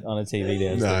we've got it on a TV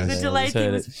downstairs. Nice. The delayed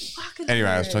thing was it. fucking Anyway,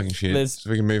 I was talking shit. So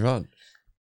we can move on.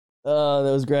 Oh,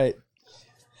 that was great.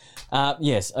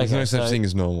 Yes. Okay. There's no such thing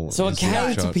as normal. So a It's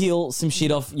carrot to shot. peel some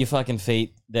shit off your fucking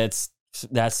feet. That's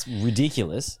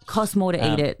ridiculous. Cost more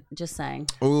to eat it. Just saying.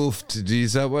 Oof.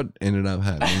 Is that what ended up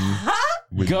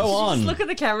happening? Go on. Look at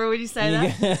the camera when you say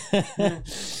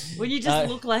that. When you just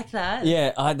look like that.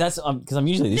 Yeah, that's because I'm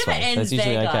usually this Never way. ends That's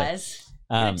usually there, okay. guys.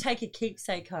 You're gonna take a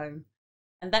keepsake home,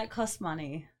 and that costs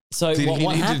money. So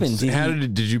what happened?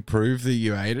 Did you prove that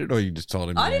you ate it, or you just told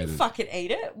him? I you ate didn't it? fucking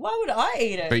eat it. Why would I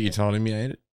eat it? But you told him you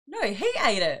ate it. No, he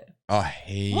ate it. Oh,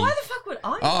 he. Why the fuck would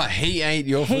I? Oh, he ate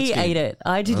your. He foot skin. ate it.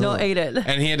 I did not eat it.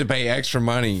 And he had to pay extra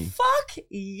money. Fuck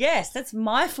yes, that's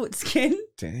my foot skin.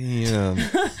 Damn.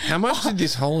 How much did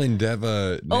this whole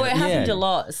endeavor? Oh, it happened a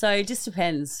lot. So it just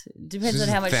depends. Depends This on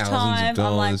how is much thousands of time. I'm like,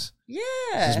 dollars.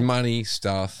 yeah. This is money,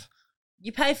 stuff.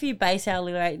 You pay for your base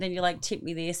hourly rate, then you're like, tip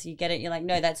me this. You get it. You're like,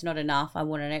 no, that's not enough. I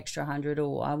want an extra 100,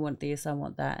 or I want this, I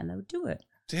want that, and they would do it.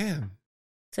 Damn.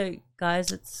 So, guys,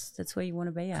 that's where you want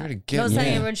to be at. Gotta get Not saying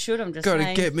me. everyone should. I'm just Gotta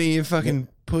saying. get me your fucking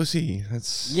pussy.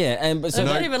 That's and so I'm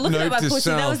not even looking at my note to pussy.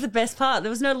 That self. was the best part. There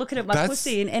was no looking at my That's-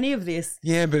 pussy in any of this.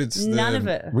 yeah, but it's None of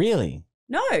it. really.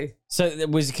 No. So it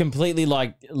was completely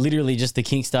like literally just the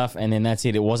kink stuff, and then that's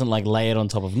it. It wasn't like layered on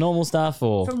top of normal stuff,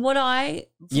 or From my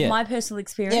personal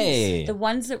experience, Yeah. the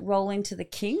ones that roll into the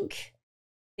kink,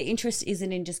 the interest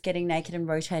isn't in just getting naked and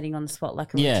rotating on the spot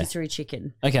like a rotisserie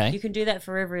chicken. okay, You can do that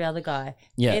for every other guy.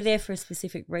 Yeah. They're there for a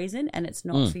specific reason, and it's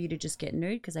not for you to just get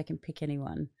nude because they can pick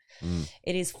anyone.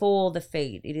 It is for the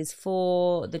feet. It is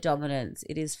for the dominance.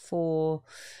 It is for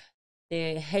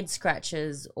their head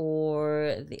scratches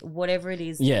or whatever it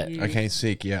is. Yeah. that you- okay.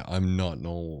 Sick. Yeah, I'm not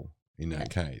normal in that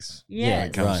case. Yeah. When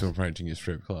it comes Right. to approaching a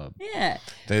strip club, Yeah.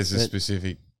 there's a But-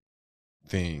 specific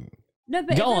thing. No,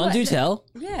 but go on, everyone- do tell.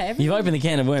 Yeah. You've everyone- opened the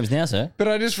can of worms now, sir. But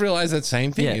I just realized that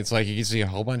same thing. Yeah. It's like you can see a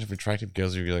whole bunch of attractive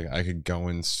girls who you're like, I could go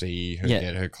and see her Yeah.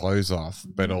 get her clothes off,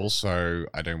 but also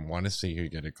I don't want to see her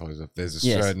get her clothes off. There's a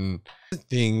Yes. certain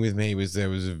thing with me was there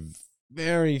was a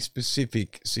very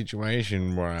specific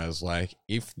situation where I was like,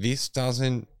 if this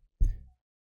doesn't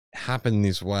happen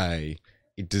this way,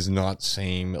 it does not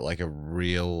seem like a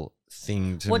real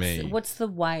thing to me. What's the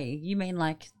way? You mean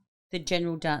like the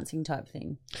general dancing type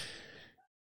thing?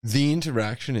 The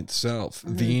interaction itself,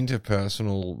 the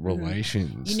interpersonal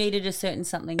relations. You needed a certain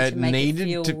something It to make it needed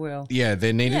feel to, real. yeah,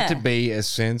 there needed to Yeah. be a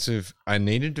sense of, I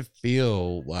needed to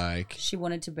feel like, She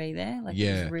wanted to be there, like it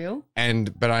yeah, was real.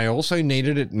 but I also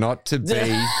needed it not to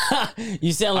be,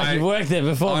 You sound like you've worked there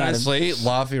before, madam. honestly,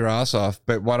 laugh your ass off,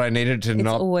 but what I needed to It's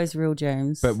not, always real,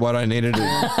 James. but what I needed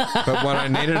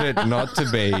it not to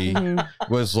be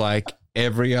was like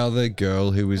every other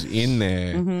girl who was in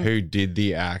there who did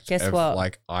the act Guess of what?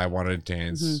 like, I want to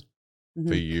dance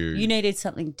for you. You needed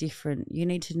something different. You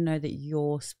need to know that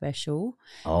you're special.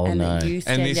 Oh, and no. that you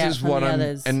stand And this out is from what the I'm,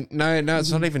 others. and no,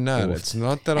 it's not even that. Oof. It's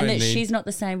not that and I that need. she's not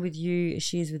the same with you as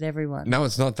she is with everyone. No,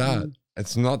 it's not that.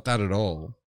 It's not that at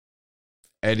all.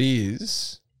 It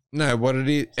is. No, what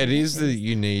it is that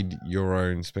you need your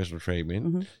own special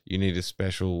treatment. You need a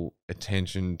special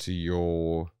attention to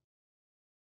your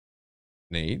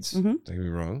needs. Don't get me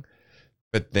wrong.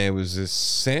 But there was a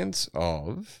sense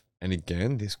of, and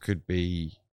again, this could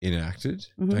be enacted.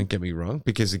 Don't get me wrong.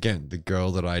 Because again, the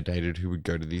girl that I dated who would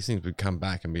go to these things would come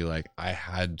back and be like, I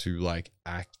had to like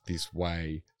act this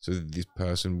way so that this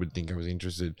person would think I was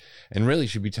interested. And really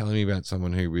she'd be telling me about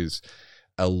someone who was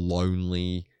a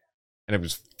lonely, and it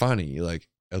was funny, like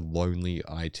a lonely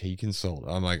IT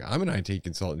consultant. I'm like, I'm an IT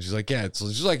consultant. She's like, yeah, it's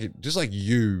just like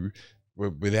you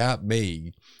without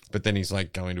me. But then he's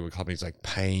like going to a club, he's like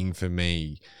paying for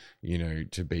me, you know,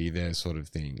 to be there sort of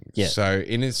thing. Yeah. So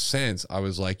in a sense, I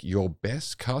was like, your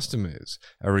best customers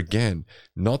are again,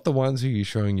 not the ones who you're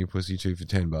showing your pussy to for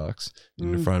 $10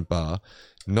 in the front bar.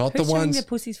 Not Who's the showing ones their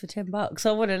pussies for $10?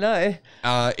 I want to know.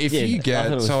 if Yeah, you I thought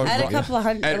get it was- so Add a couple of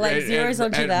hundred like zeros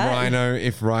onto at that. Rhino,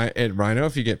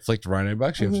 if you get flicked Rhino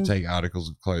bucks, you have to take articles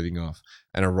of clothing off,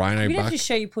 and a Rhino You don't have buck to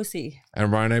show your pussy. and a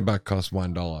Rhino buck costs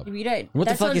 $1. You don't. What the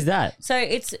that's fuck on- is that? So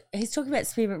it's he's talking about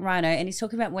Spearmint Rhino, and he's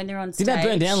talking about when they're on stage. Did that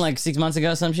burn down like 6 months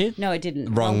ago or some shit? No, it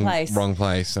didn't. Wrong place. Wrong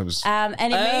place. That was. And it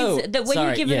means that when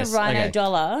you're given a rhino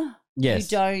dollar, you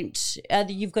don't.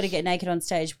 You've got to get naked on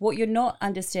stage. What you're not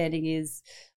understanding is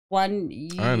I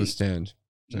understand.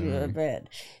 You're bad.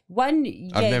 One,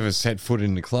 I've never set foot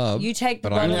in the club. You take the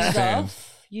bottoms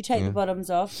off. You take the bottoms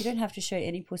off. You don't have to show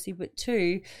any pussy. But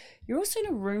 2, you're also in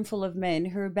a room full of men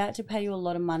who are about to pay you a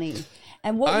lot of money.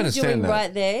 And what you're doing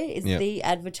right there is the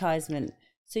advertisement.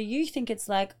 So you think it's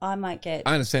like, I might get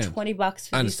 $20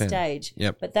 for this stage.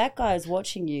 Yep. But that guy is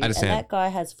watching you. And that guy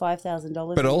has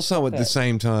 $5,000. But also at the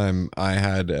same time, I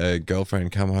had a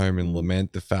girlfriend come home and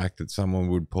lament the fact that someone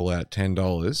would pull out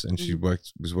 $10, and she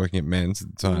was working at Men's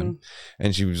at the time.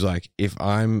 And she was like, if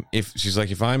I'm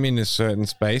in a certain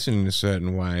space and in a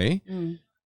certain way,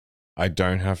 I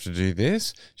don't have to do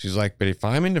this. She's like, but if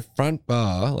I'm in the front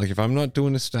bar, like if I'm not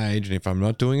doing a stage and if I'm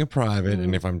not doing a private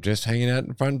and if I'm just hanging out in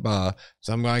the front bar,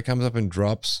 some guy comes up and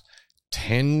drops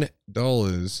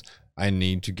 $10, I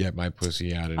need to get my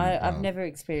pussy out. I've never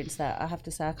experienced that. I have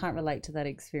to say, I can't relate to that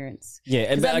experience.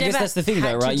 Yeah, but I guess that's the thing,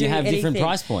 though, right? You have different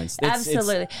price points.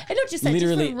 Absolutely, and not just that.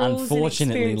 Literally,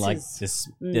 unfortunately, like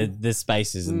the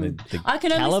spaces and the I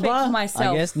can caliber. Only speak for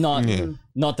myself. I guess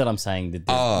not that I'm saying that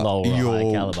they're lower or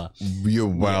high caliber.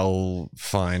 You're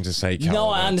fine to say caliber. No,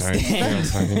 I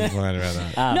understand. Don't worry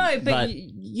about that. No, but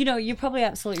you're probably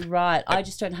absolutely right. I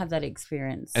just don't have that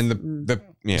experience. And and like,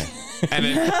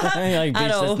 bitch,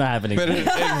 that's not happening. But it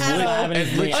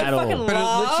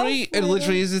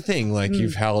literally is the thing. Like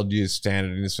you've held your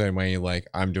standard in a certain way. You're like,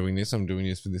 I'm doing this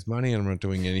for this money, and I'm not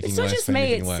doing anything less. It's not just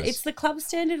me. It's the club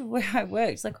standard where I work.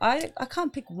 It's like I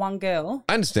can't pick one girl.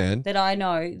 I understand that I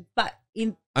know, but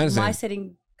in my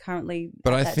setting currently,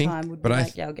 but at that time would be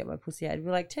like, I'll get my pussy out. It'd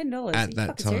be like $10 at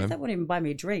that time. That wouldn't even buy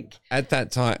me a drink at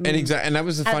that time. And and that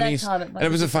was the funniest. And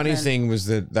it was the funniest thing was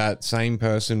that same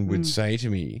person would say to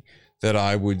me that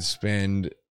I would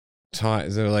spend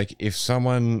time. So like if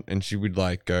someone, and she would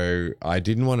like go, I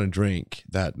didn't want to drink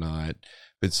that night,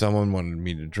 but someone wanted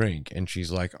me to drink, and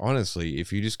she's like, honestly,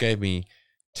 if you just gave me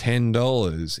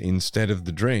 $10 instead of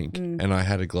the drink and I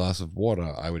had a glass of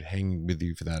water, I would hang with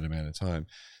you for that amount of time.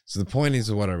 So the point is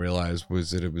that what I realized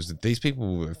was that it was that these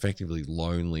people were effectively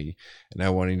lonely and they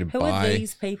were wanting to buy. Who are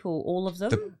these people? All of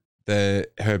them?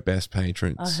 Her best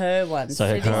patrons. Her ones. So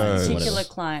her particular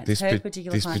clients. These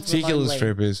particular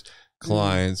strippers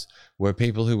clients were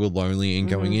people who were lonely and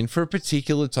going in for a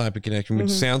particular type of connection,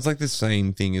 which sounds like the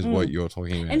same thing as what you're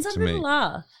talking about. And some people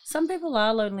are. Some people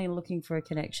are lonely and looking for a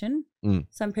connection.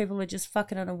 Some people are just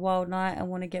fucking on a wild night and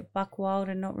want to get buck wild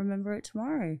and not remember it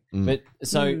tomorrow. But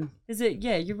so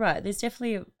you're right. There's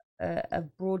definitely a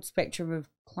broad spectrum of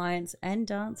clients and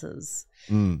dancers.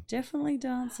 Definitely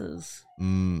dancers.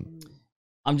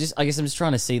 I guess I'm just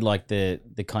trying to see like the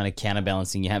kind of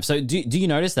counterbalancing you have. So do you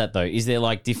notice that though? Is there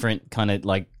like different kind of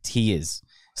like tiers?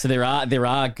 So there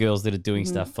are girls that are doing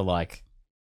stuff for like,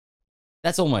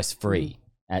 that's almost free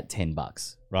at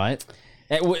 $10, right?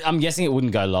 I'm guessing it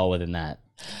wouldn't go lower than that.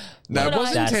 No, it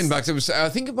wasn't $10. It was, I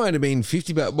think it might have been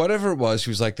 $50, whatever it was. She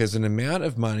was like, there's an amount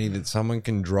of money that someone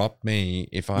can drop me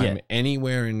if I'm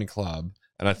anywhere in the club.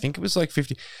 And I think it was like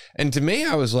 50. And to me,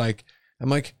 I'm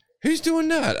like, who's doing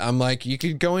that? I'm like, you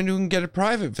could go into and get a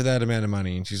private for that amount of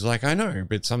money. And she's like, I know,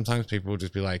 but sometimes people will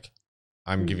just be like,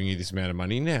 I'm giving you this amount of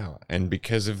money now. And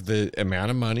because of the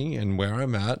amount of money and where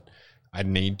I'm at, I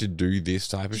need to do this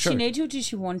type of show. Did she need to or did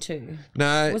she want to?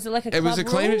 No. Was it like a club It was a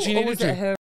claim rule, that she needed to.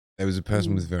 It There was a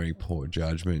person with very poor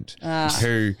judgment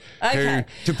who,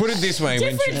 to put it this way,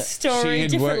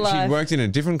 Different she worked in a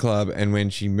different club, and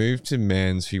when she moved to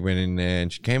Men's, she went in there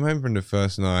and she came home from the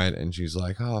first night and she's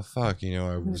like, oh, fuck, you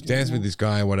know, I was dancing with this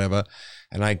guy or whatever.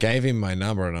 And I gave him my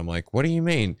number and I'm like, what do you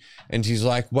mean? And she's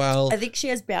like, well, I think she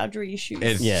has boundary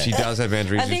issues. She does have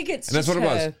boundary issues. I think it's and that's what it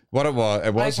was. What it was.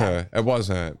 It was her. It was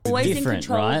her. Always Different, in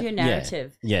control right? of your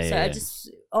narrative. Yeah. So I just,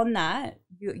 on that,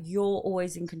 you're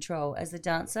always in control as a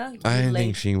dancer. I don't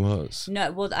think she was.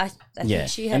 No, well, I think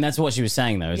she had. And that's what she was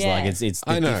saying though. It's like it's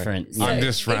I know. different. I'm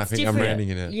just rapping. I'm ranting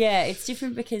it out. Yeah, it's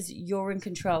different because you're in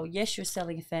control. Yes, you're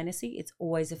selling a fantasy. It's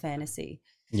always a fantasy.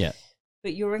 Yeah.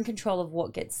 But you're in control of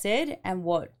what gets said and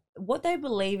what they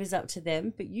believe is up to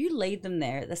them, but you lead them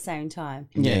there at the same time.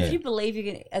 Yeah. If you believe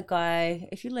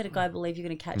if you let a guy believe you're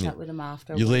going to catch up with him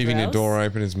after, you're leaving the door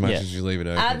open as much as you leave it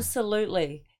open.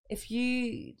 Absolutely.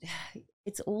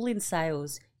 It's all in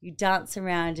sales. You dance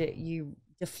around it. You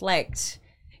deflect.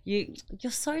 You're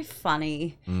so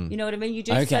funny. You know what I mean? You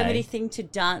do so many things to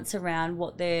dance around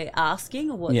what they're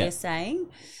asking or what they're saying.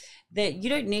 that you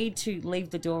don't need to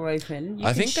leave the door open. You I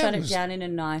can think shut that it was- down in a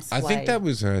nice way. I think that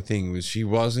was her thing, was she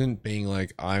wasn't being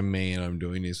like, I'm me and I'm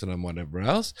doing this and I'm whatever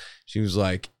else. She was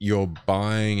like, you're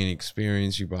buying an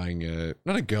experience, you're buying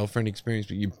not a girlfriend experience,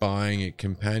 but you're buying a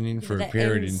companion for a That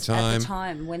period in ends time. At the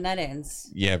time when that ends.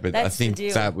 Yeah, but That's I think the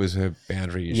deal. that was her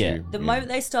boundary issue. Yeah. The moment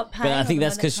they stop paying. But I or think the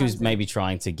that's moment because she was comes maybe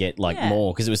trying to get like Yeah.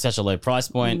 more because it was such a low price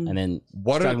point, and then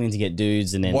What it- struggling to get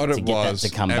dudes, and then What to it get was, that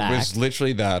to come it back. was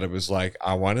literally that. It was like,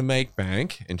 I want to make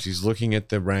bank, and she's looking at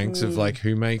the ranks of like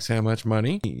who makes how much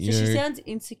money. You So she know, sounds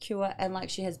insecure and like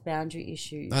she has boundary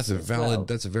issues. that's a as valid. well.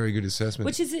 That's a very good assessment.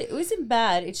 Which is, it isn't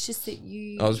bad. It's just that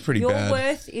you. Oh, it was pretty your bad.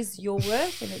 worth is your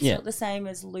worth, and it's Yeah. not the same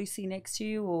as Lucy next to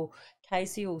you, or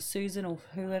Casey, or Susan, or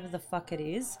whoever the fuck it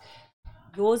is.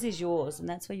 Yours is yours, and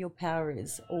that's where your power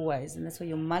is always, and that's where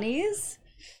your money is,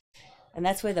 and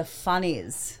that's where the fun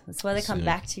is. That's why they come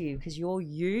back to you, because you're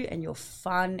you, and you're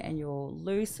fun, and you're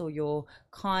loose, or you're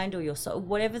kind, or you're so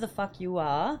whatever the fuck you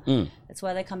are. That's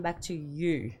why they come back to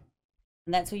you.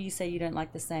 And that's where you say you don't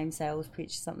like the same sales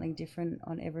pitch, something different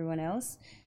on everyone else.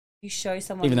 You show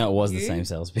someone, even though it was the you- same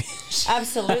sales pitch.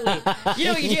 Absolutely. You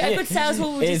know what you do? A good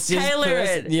salesman will It's just tailor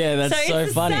it. Yeah, that's so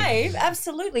it's funny. the same,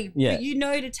 absolutely. Yeah. But you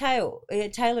know to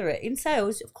tailor it. In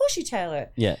sales, of course you tailor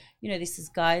it. Yeah. You know, this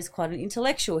guy is quite an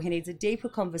intellectual. He needs a deeper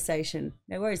conversation.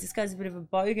 No worries. This guy's a bit of a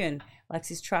bogan. Likes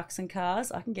his trucks and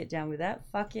cars. I can get down with that.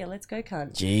 Fuck yeah, let's go,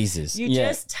 cunt. Jesus. You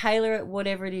just tailor it,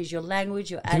 whatever it is, your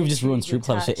language, your I think we've just attitude, ruined strip your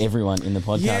clubs for touch. everyone in the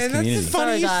podcast yeah, that's community. the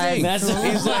funniest Sorry, thing. guys.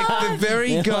 That's- Is like the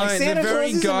very Yeah, guy, like Santa the very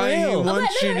Claus isn't guy real. who I'm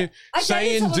wants you to I say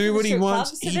dated and someone do from what the he strip wants.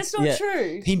 club, so that's not yeah.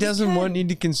 true. He doesn't You want you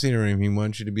to consider him. He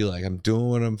wants you to be like, I'm doing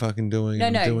what I'm fucking doing. No,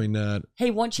 I'm no. doing that. He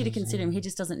wants you to consider him. He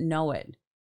just doesn't know it.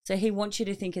 So he wants you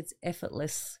to think it's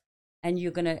effortless and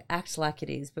you're going to act like it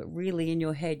is. But really in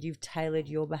your head, you've tailored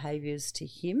your behaviors to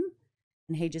him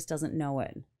and he just doesn't know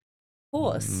it. Of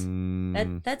course.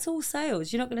 That's all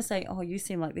sales. You're not going to say, oh, you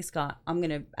seem like this guy. I'm going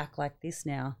to act like this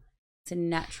now. It's a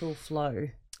natural flow.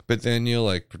 But then you're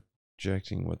like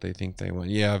projecting what they think they want.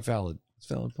 Yeah, valid. It's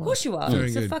a valid point. Of course you are. Very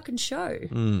It's good. a fucking show.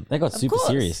 They got Of super course.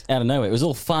 serious out of nowhere. It was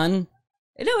all fun.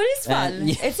 No, it is fun.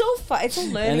 yeah. It's all fun. It's all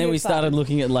learning. And then we and fun. started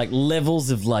looking at like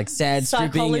levels of like sad stripping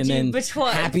and Psychology then between-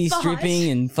 happy but- stripping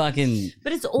and fucking.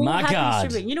 But it's all My happy God.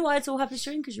 stripping. You know why it's all happy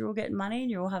stripping? Because you're all getting money and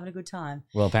you're all having a good time.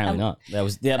 Well, apparently not. That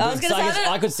was yeah. I was but gonna I say guess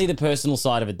that- I could see the personal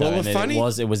side of it though. Well, and the that funny-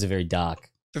 it was a very dark.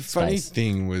 The funny space.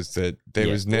 thing was that there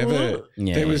Yeah. was never,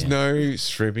 Yeah, there was yeah. no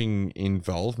stripping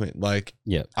involvement. Like,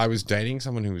 Yeah. I was dating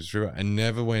someone who was a stripper and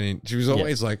never went in. She was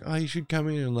always like, oh, you should come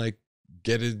in and like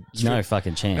get a strip. No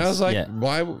fucking chance. And I was like, yeah.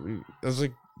 why? I was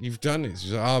like, you've done this.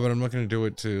 She's like, oh, but I'm not going to do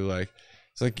it to like.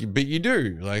 It's like, but you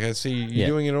do. Like, I see you Yeah.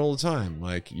 doing it all the time.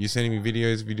 Like, you're sending me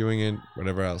videos of you doing it,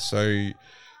 whatever else. So,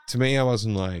 to me, I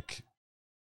wasn't like,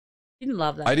 Didn't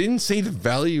love that. I didn't see the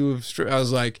value of strip. I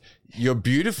was like, you're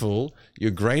beautiful.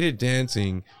 You're great at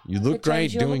dancing. You look But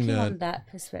James, great you're doing looking that. on that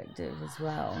perspective as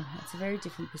well. It's a very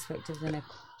different perspective than a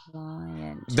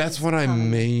client. That's Just what I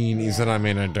come- mean. Is Yeah. that I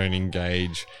mean I don't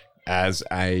engage as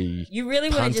a. You really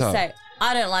want to just punter. say,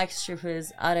 I don't like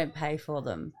strippers. I don't pay for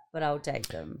them, but I'll date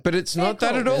them. But it's Yeah, not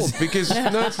that cool. at all because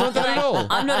no, it's not that at all.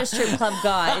 I'm not a strip club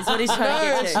guy. Is what he's trying to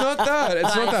No, get it's to. not that.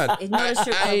 It's not Guys, that. he's not a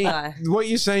strip club guy. What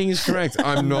you're saying is correct.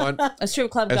 I'm not A strip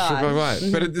club a guy. strip club guy.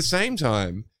 Mhm. But at the same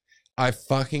time, I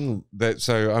fucking that.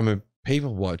 So I'm a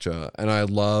people watcher, and I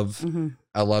love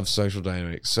social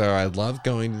dynamics. So I love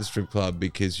going to the strip club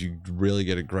because you really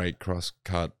get a great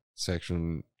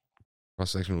cross-sectional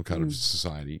cut of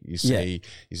society. You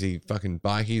see fucking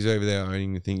bikies over there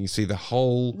owning the thing. You see the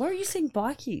whole Where are you seeing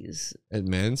bikies? at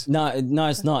men's. No,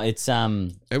 it's not. It's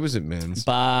It was at men's.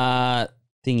 bar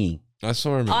thingy. I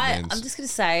saw him at men's. I'm just going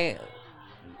to say,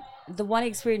 the one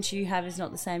experience you have is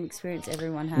not the same experience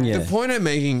everyone has. Yeah. The point I'm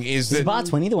making is Is that bar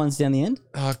 20 the ones down the end?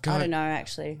 oh god, I don't know,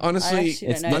 actually. Honestly, I actually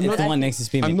It's, don't know. it's the I one think- next to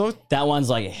Spearmint. I'm not- That one's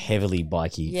like heavily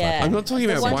bikey. Yeah. fucking- I'm not talking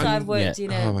The about ones one. I've worked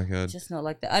in Oh it, my God. just not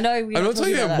like that. I know we're I'm not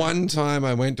talking about that. one time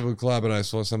I went to a club and I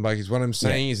saw some bikies. What I'm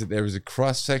saying is that there is a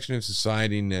cross section of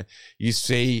society in there. You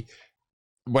see,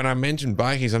 when I mention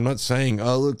bikies, I'm not saying,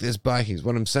 oh, look, there's bikies.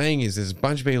 What I'm saying is there's a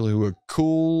bunch of people who are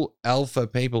cool alpha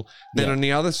people. Then Yeah. on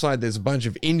the other side, there's a bunch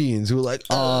of Indians who are like,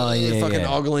 oh, yeah, fucking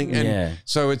yeah. ogling. And Yeah.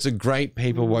 so it's a great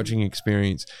people watching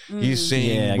experience. You're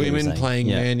seeing Yeah, I get what you're women saying. playing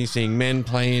Yeah. men. You're seeing men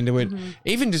play into it.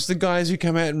 Even just the guys who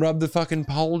come out and rub the fucking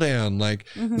pole down. Like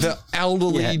the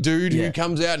elderly Yeah. dude Yeah. who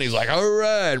comes out and he's like, all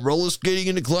right, roller skating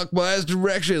in the clockwise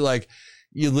direction. Like,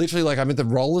 you're literally like, I'm at the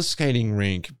roller skating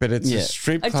rink, but it's Yeah. a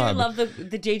strip I do club. love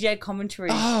the DJ commentary.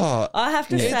 Oh, I have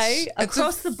to It's- say, it's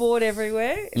across the board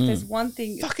everywhere, if there's one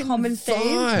thing, fucking common theme,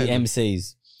 vibe. The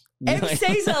MCs.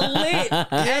 MCs are lit.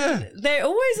 And they're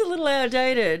always a little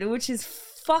outdated, which is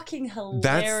fucking hilarious.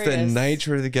 That's the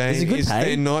nature of the game. Is it good pay?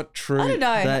 They're not true. I don't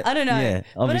know. I don't know. Yeah,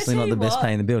 But I obviously tell not the you best what,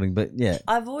 pay in the building, but yeah.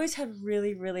 I've always had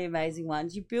really, really amazing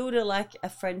ones. You build a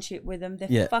friendship with them.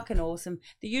 They're fucking awesome.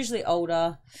 They're usually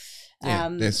older. Yeah,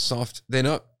 they're soft. They're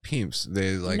not pimps.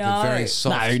 They're like No. they're very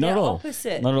soft. No, not They're at all.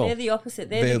 opposite. Not at all. They're the opposite.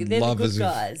 They're the lovers good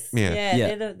of- guys. Yeah.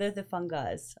 Yeah. They're the fun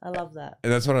guys. I love that.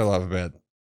 And that's what I love about.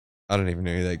 I don't even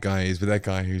know who that guy is, but that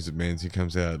guy who's at Men's who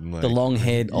comes out and like The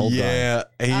long-haired old guy. yeah,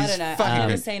 he's I don't know. fucking. I've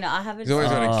never seen it. I haven't. He's always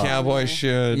got a Oh. cowboy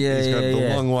shirt. Yeah, he's got yeah, the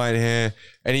yeah. long white hair,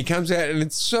 and he comes out, and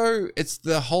it's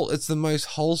the most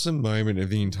wholesome moment of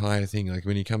the entire thing. Like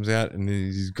when he comes out and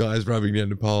these guys rubbing down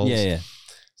the poles. Yeah.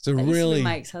 It's a That used to be really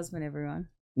my ex-husband. Everyone.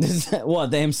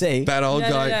 What, the MC? that old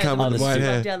guy come Oh, with the the white stupid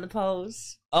hair. Rub down the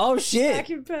poles. Oh, shit. Back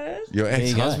in Perth. Your There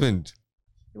you go. ex-husband.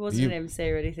 It wasn't You- an MC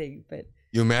or anything, but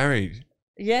You're married.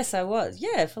 yes, I was.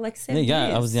 Yeah, for like 7 There you years.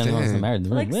 go. I was the only one who's Damn. married in the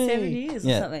For room. like 7 Hey. years or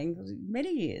Yeah. something.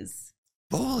 Many years.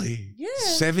 Boy. Yeah.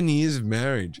 7 years of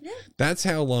marriage. Yeah. That's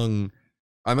how long.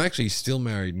 I'm actually still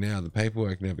married now. The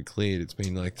paperwork never cleared. It's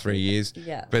been like 3 years.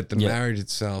 Yeah. But the Yeah. marriage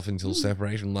itself until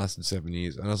separation lasted 7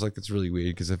 years. And I was like, that's really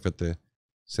weird because I've got the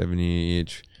 7-year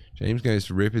itch. James goes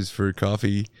to Rippers for a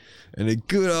coffee and a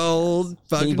good old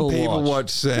fucking People people watch. watch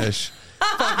sesh.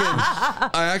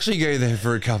 I actually go there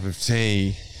for a cup of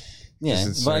tea. Yeah,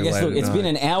 It's but I so guess, late look, at it's been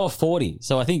night. an hour 40,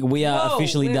 so I think we are Whoa,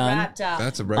 officially we're done. wrapped up.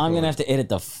 That's a record. I'm going to have to edit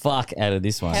the fuck out of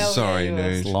this one. Hell Sorry, yeah, you will.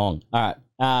 It's Nuge. long. All right.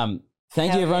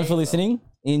 Thank Hell you, everyone, yeah, for you will. listening.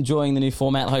 Enjoying the new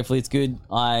format. Hopefully, it's good.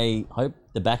 I hope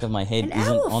the back of my head An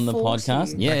isn't hour on the 40.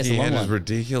 podcast. Yeah, it's a Your long head is one.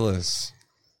 ridiculous.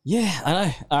 Yeah, I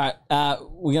know. All right.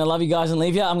 We're going to love you guys and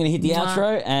leave you. I'm going to hit the Mwah.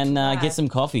 outro and Bye. get some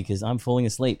coffee because I'm falling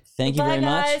asleep. Thank you Bye, very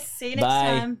much. guys. See you next Bye.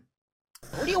 time.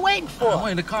 What are you waiting for? I'm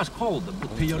waiting. The car's cold. The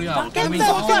period. Get the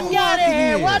fuck out of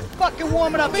here! What fucking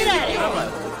warming up? Get out of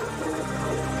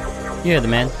here! You heard the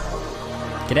man.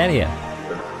 Get out of here.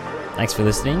 Thanks for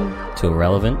listening to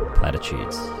Irrelevant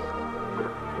Platitudes.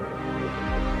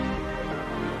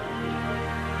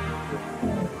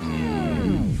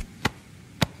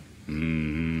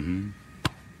 Mm-hmm.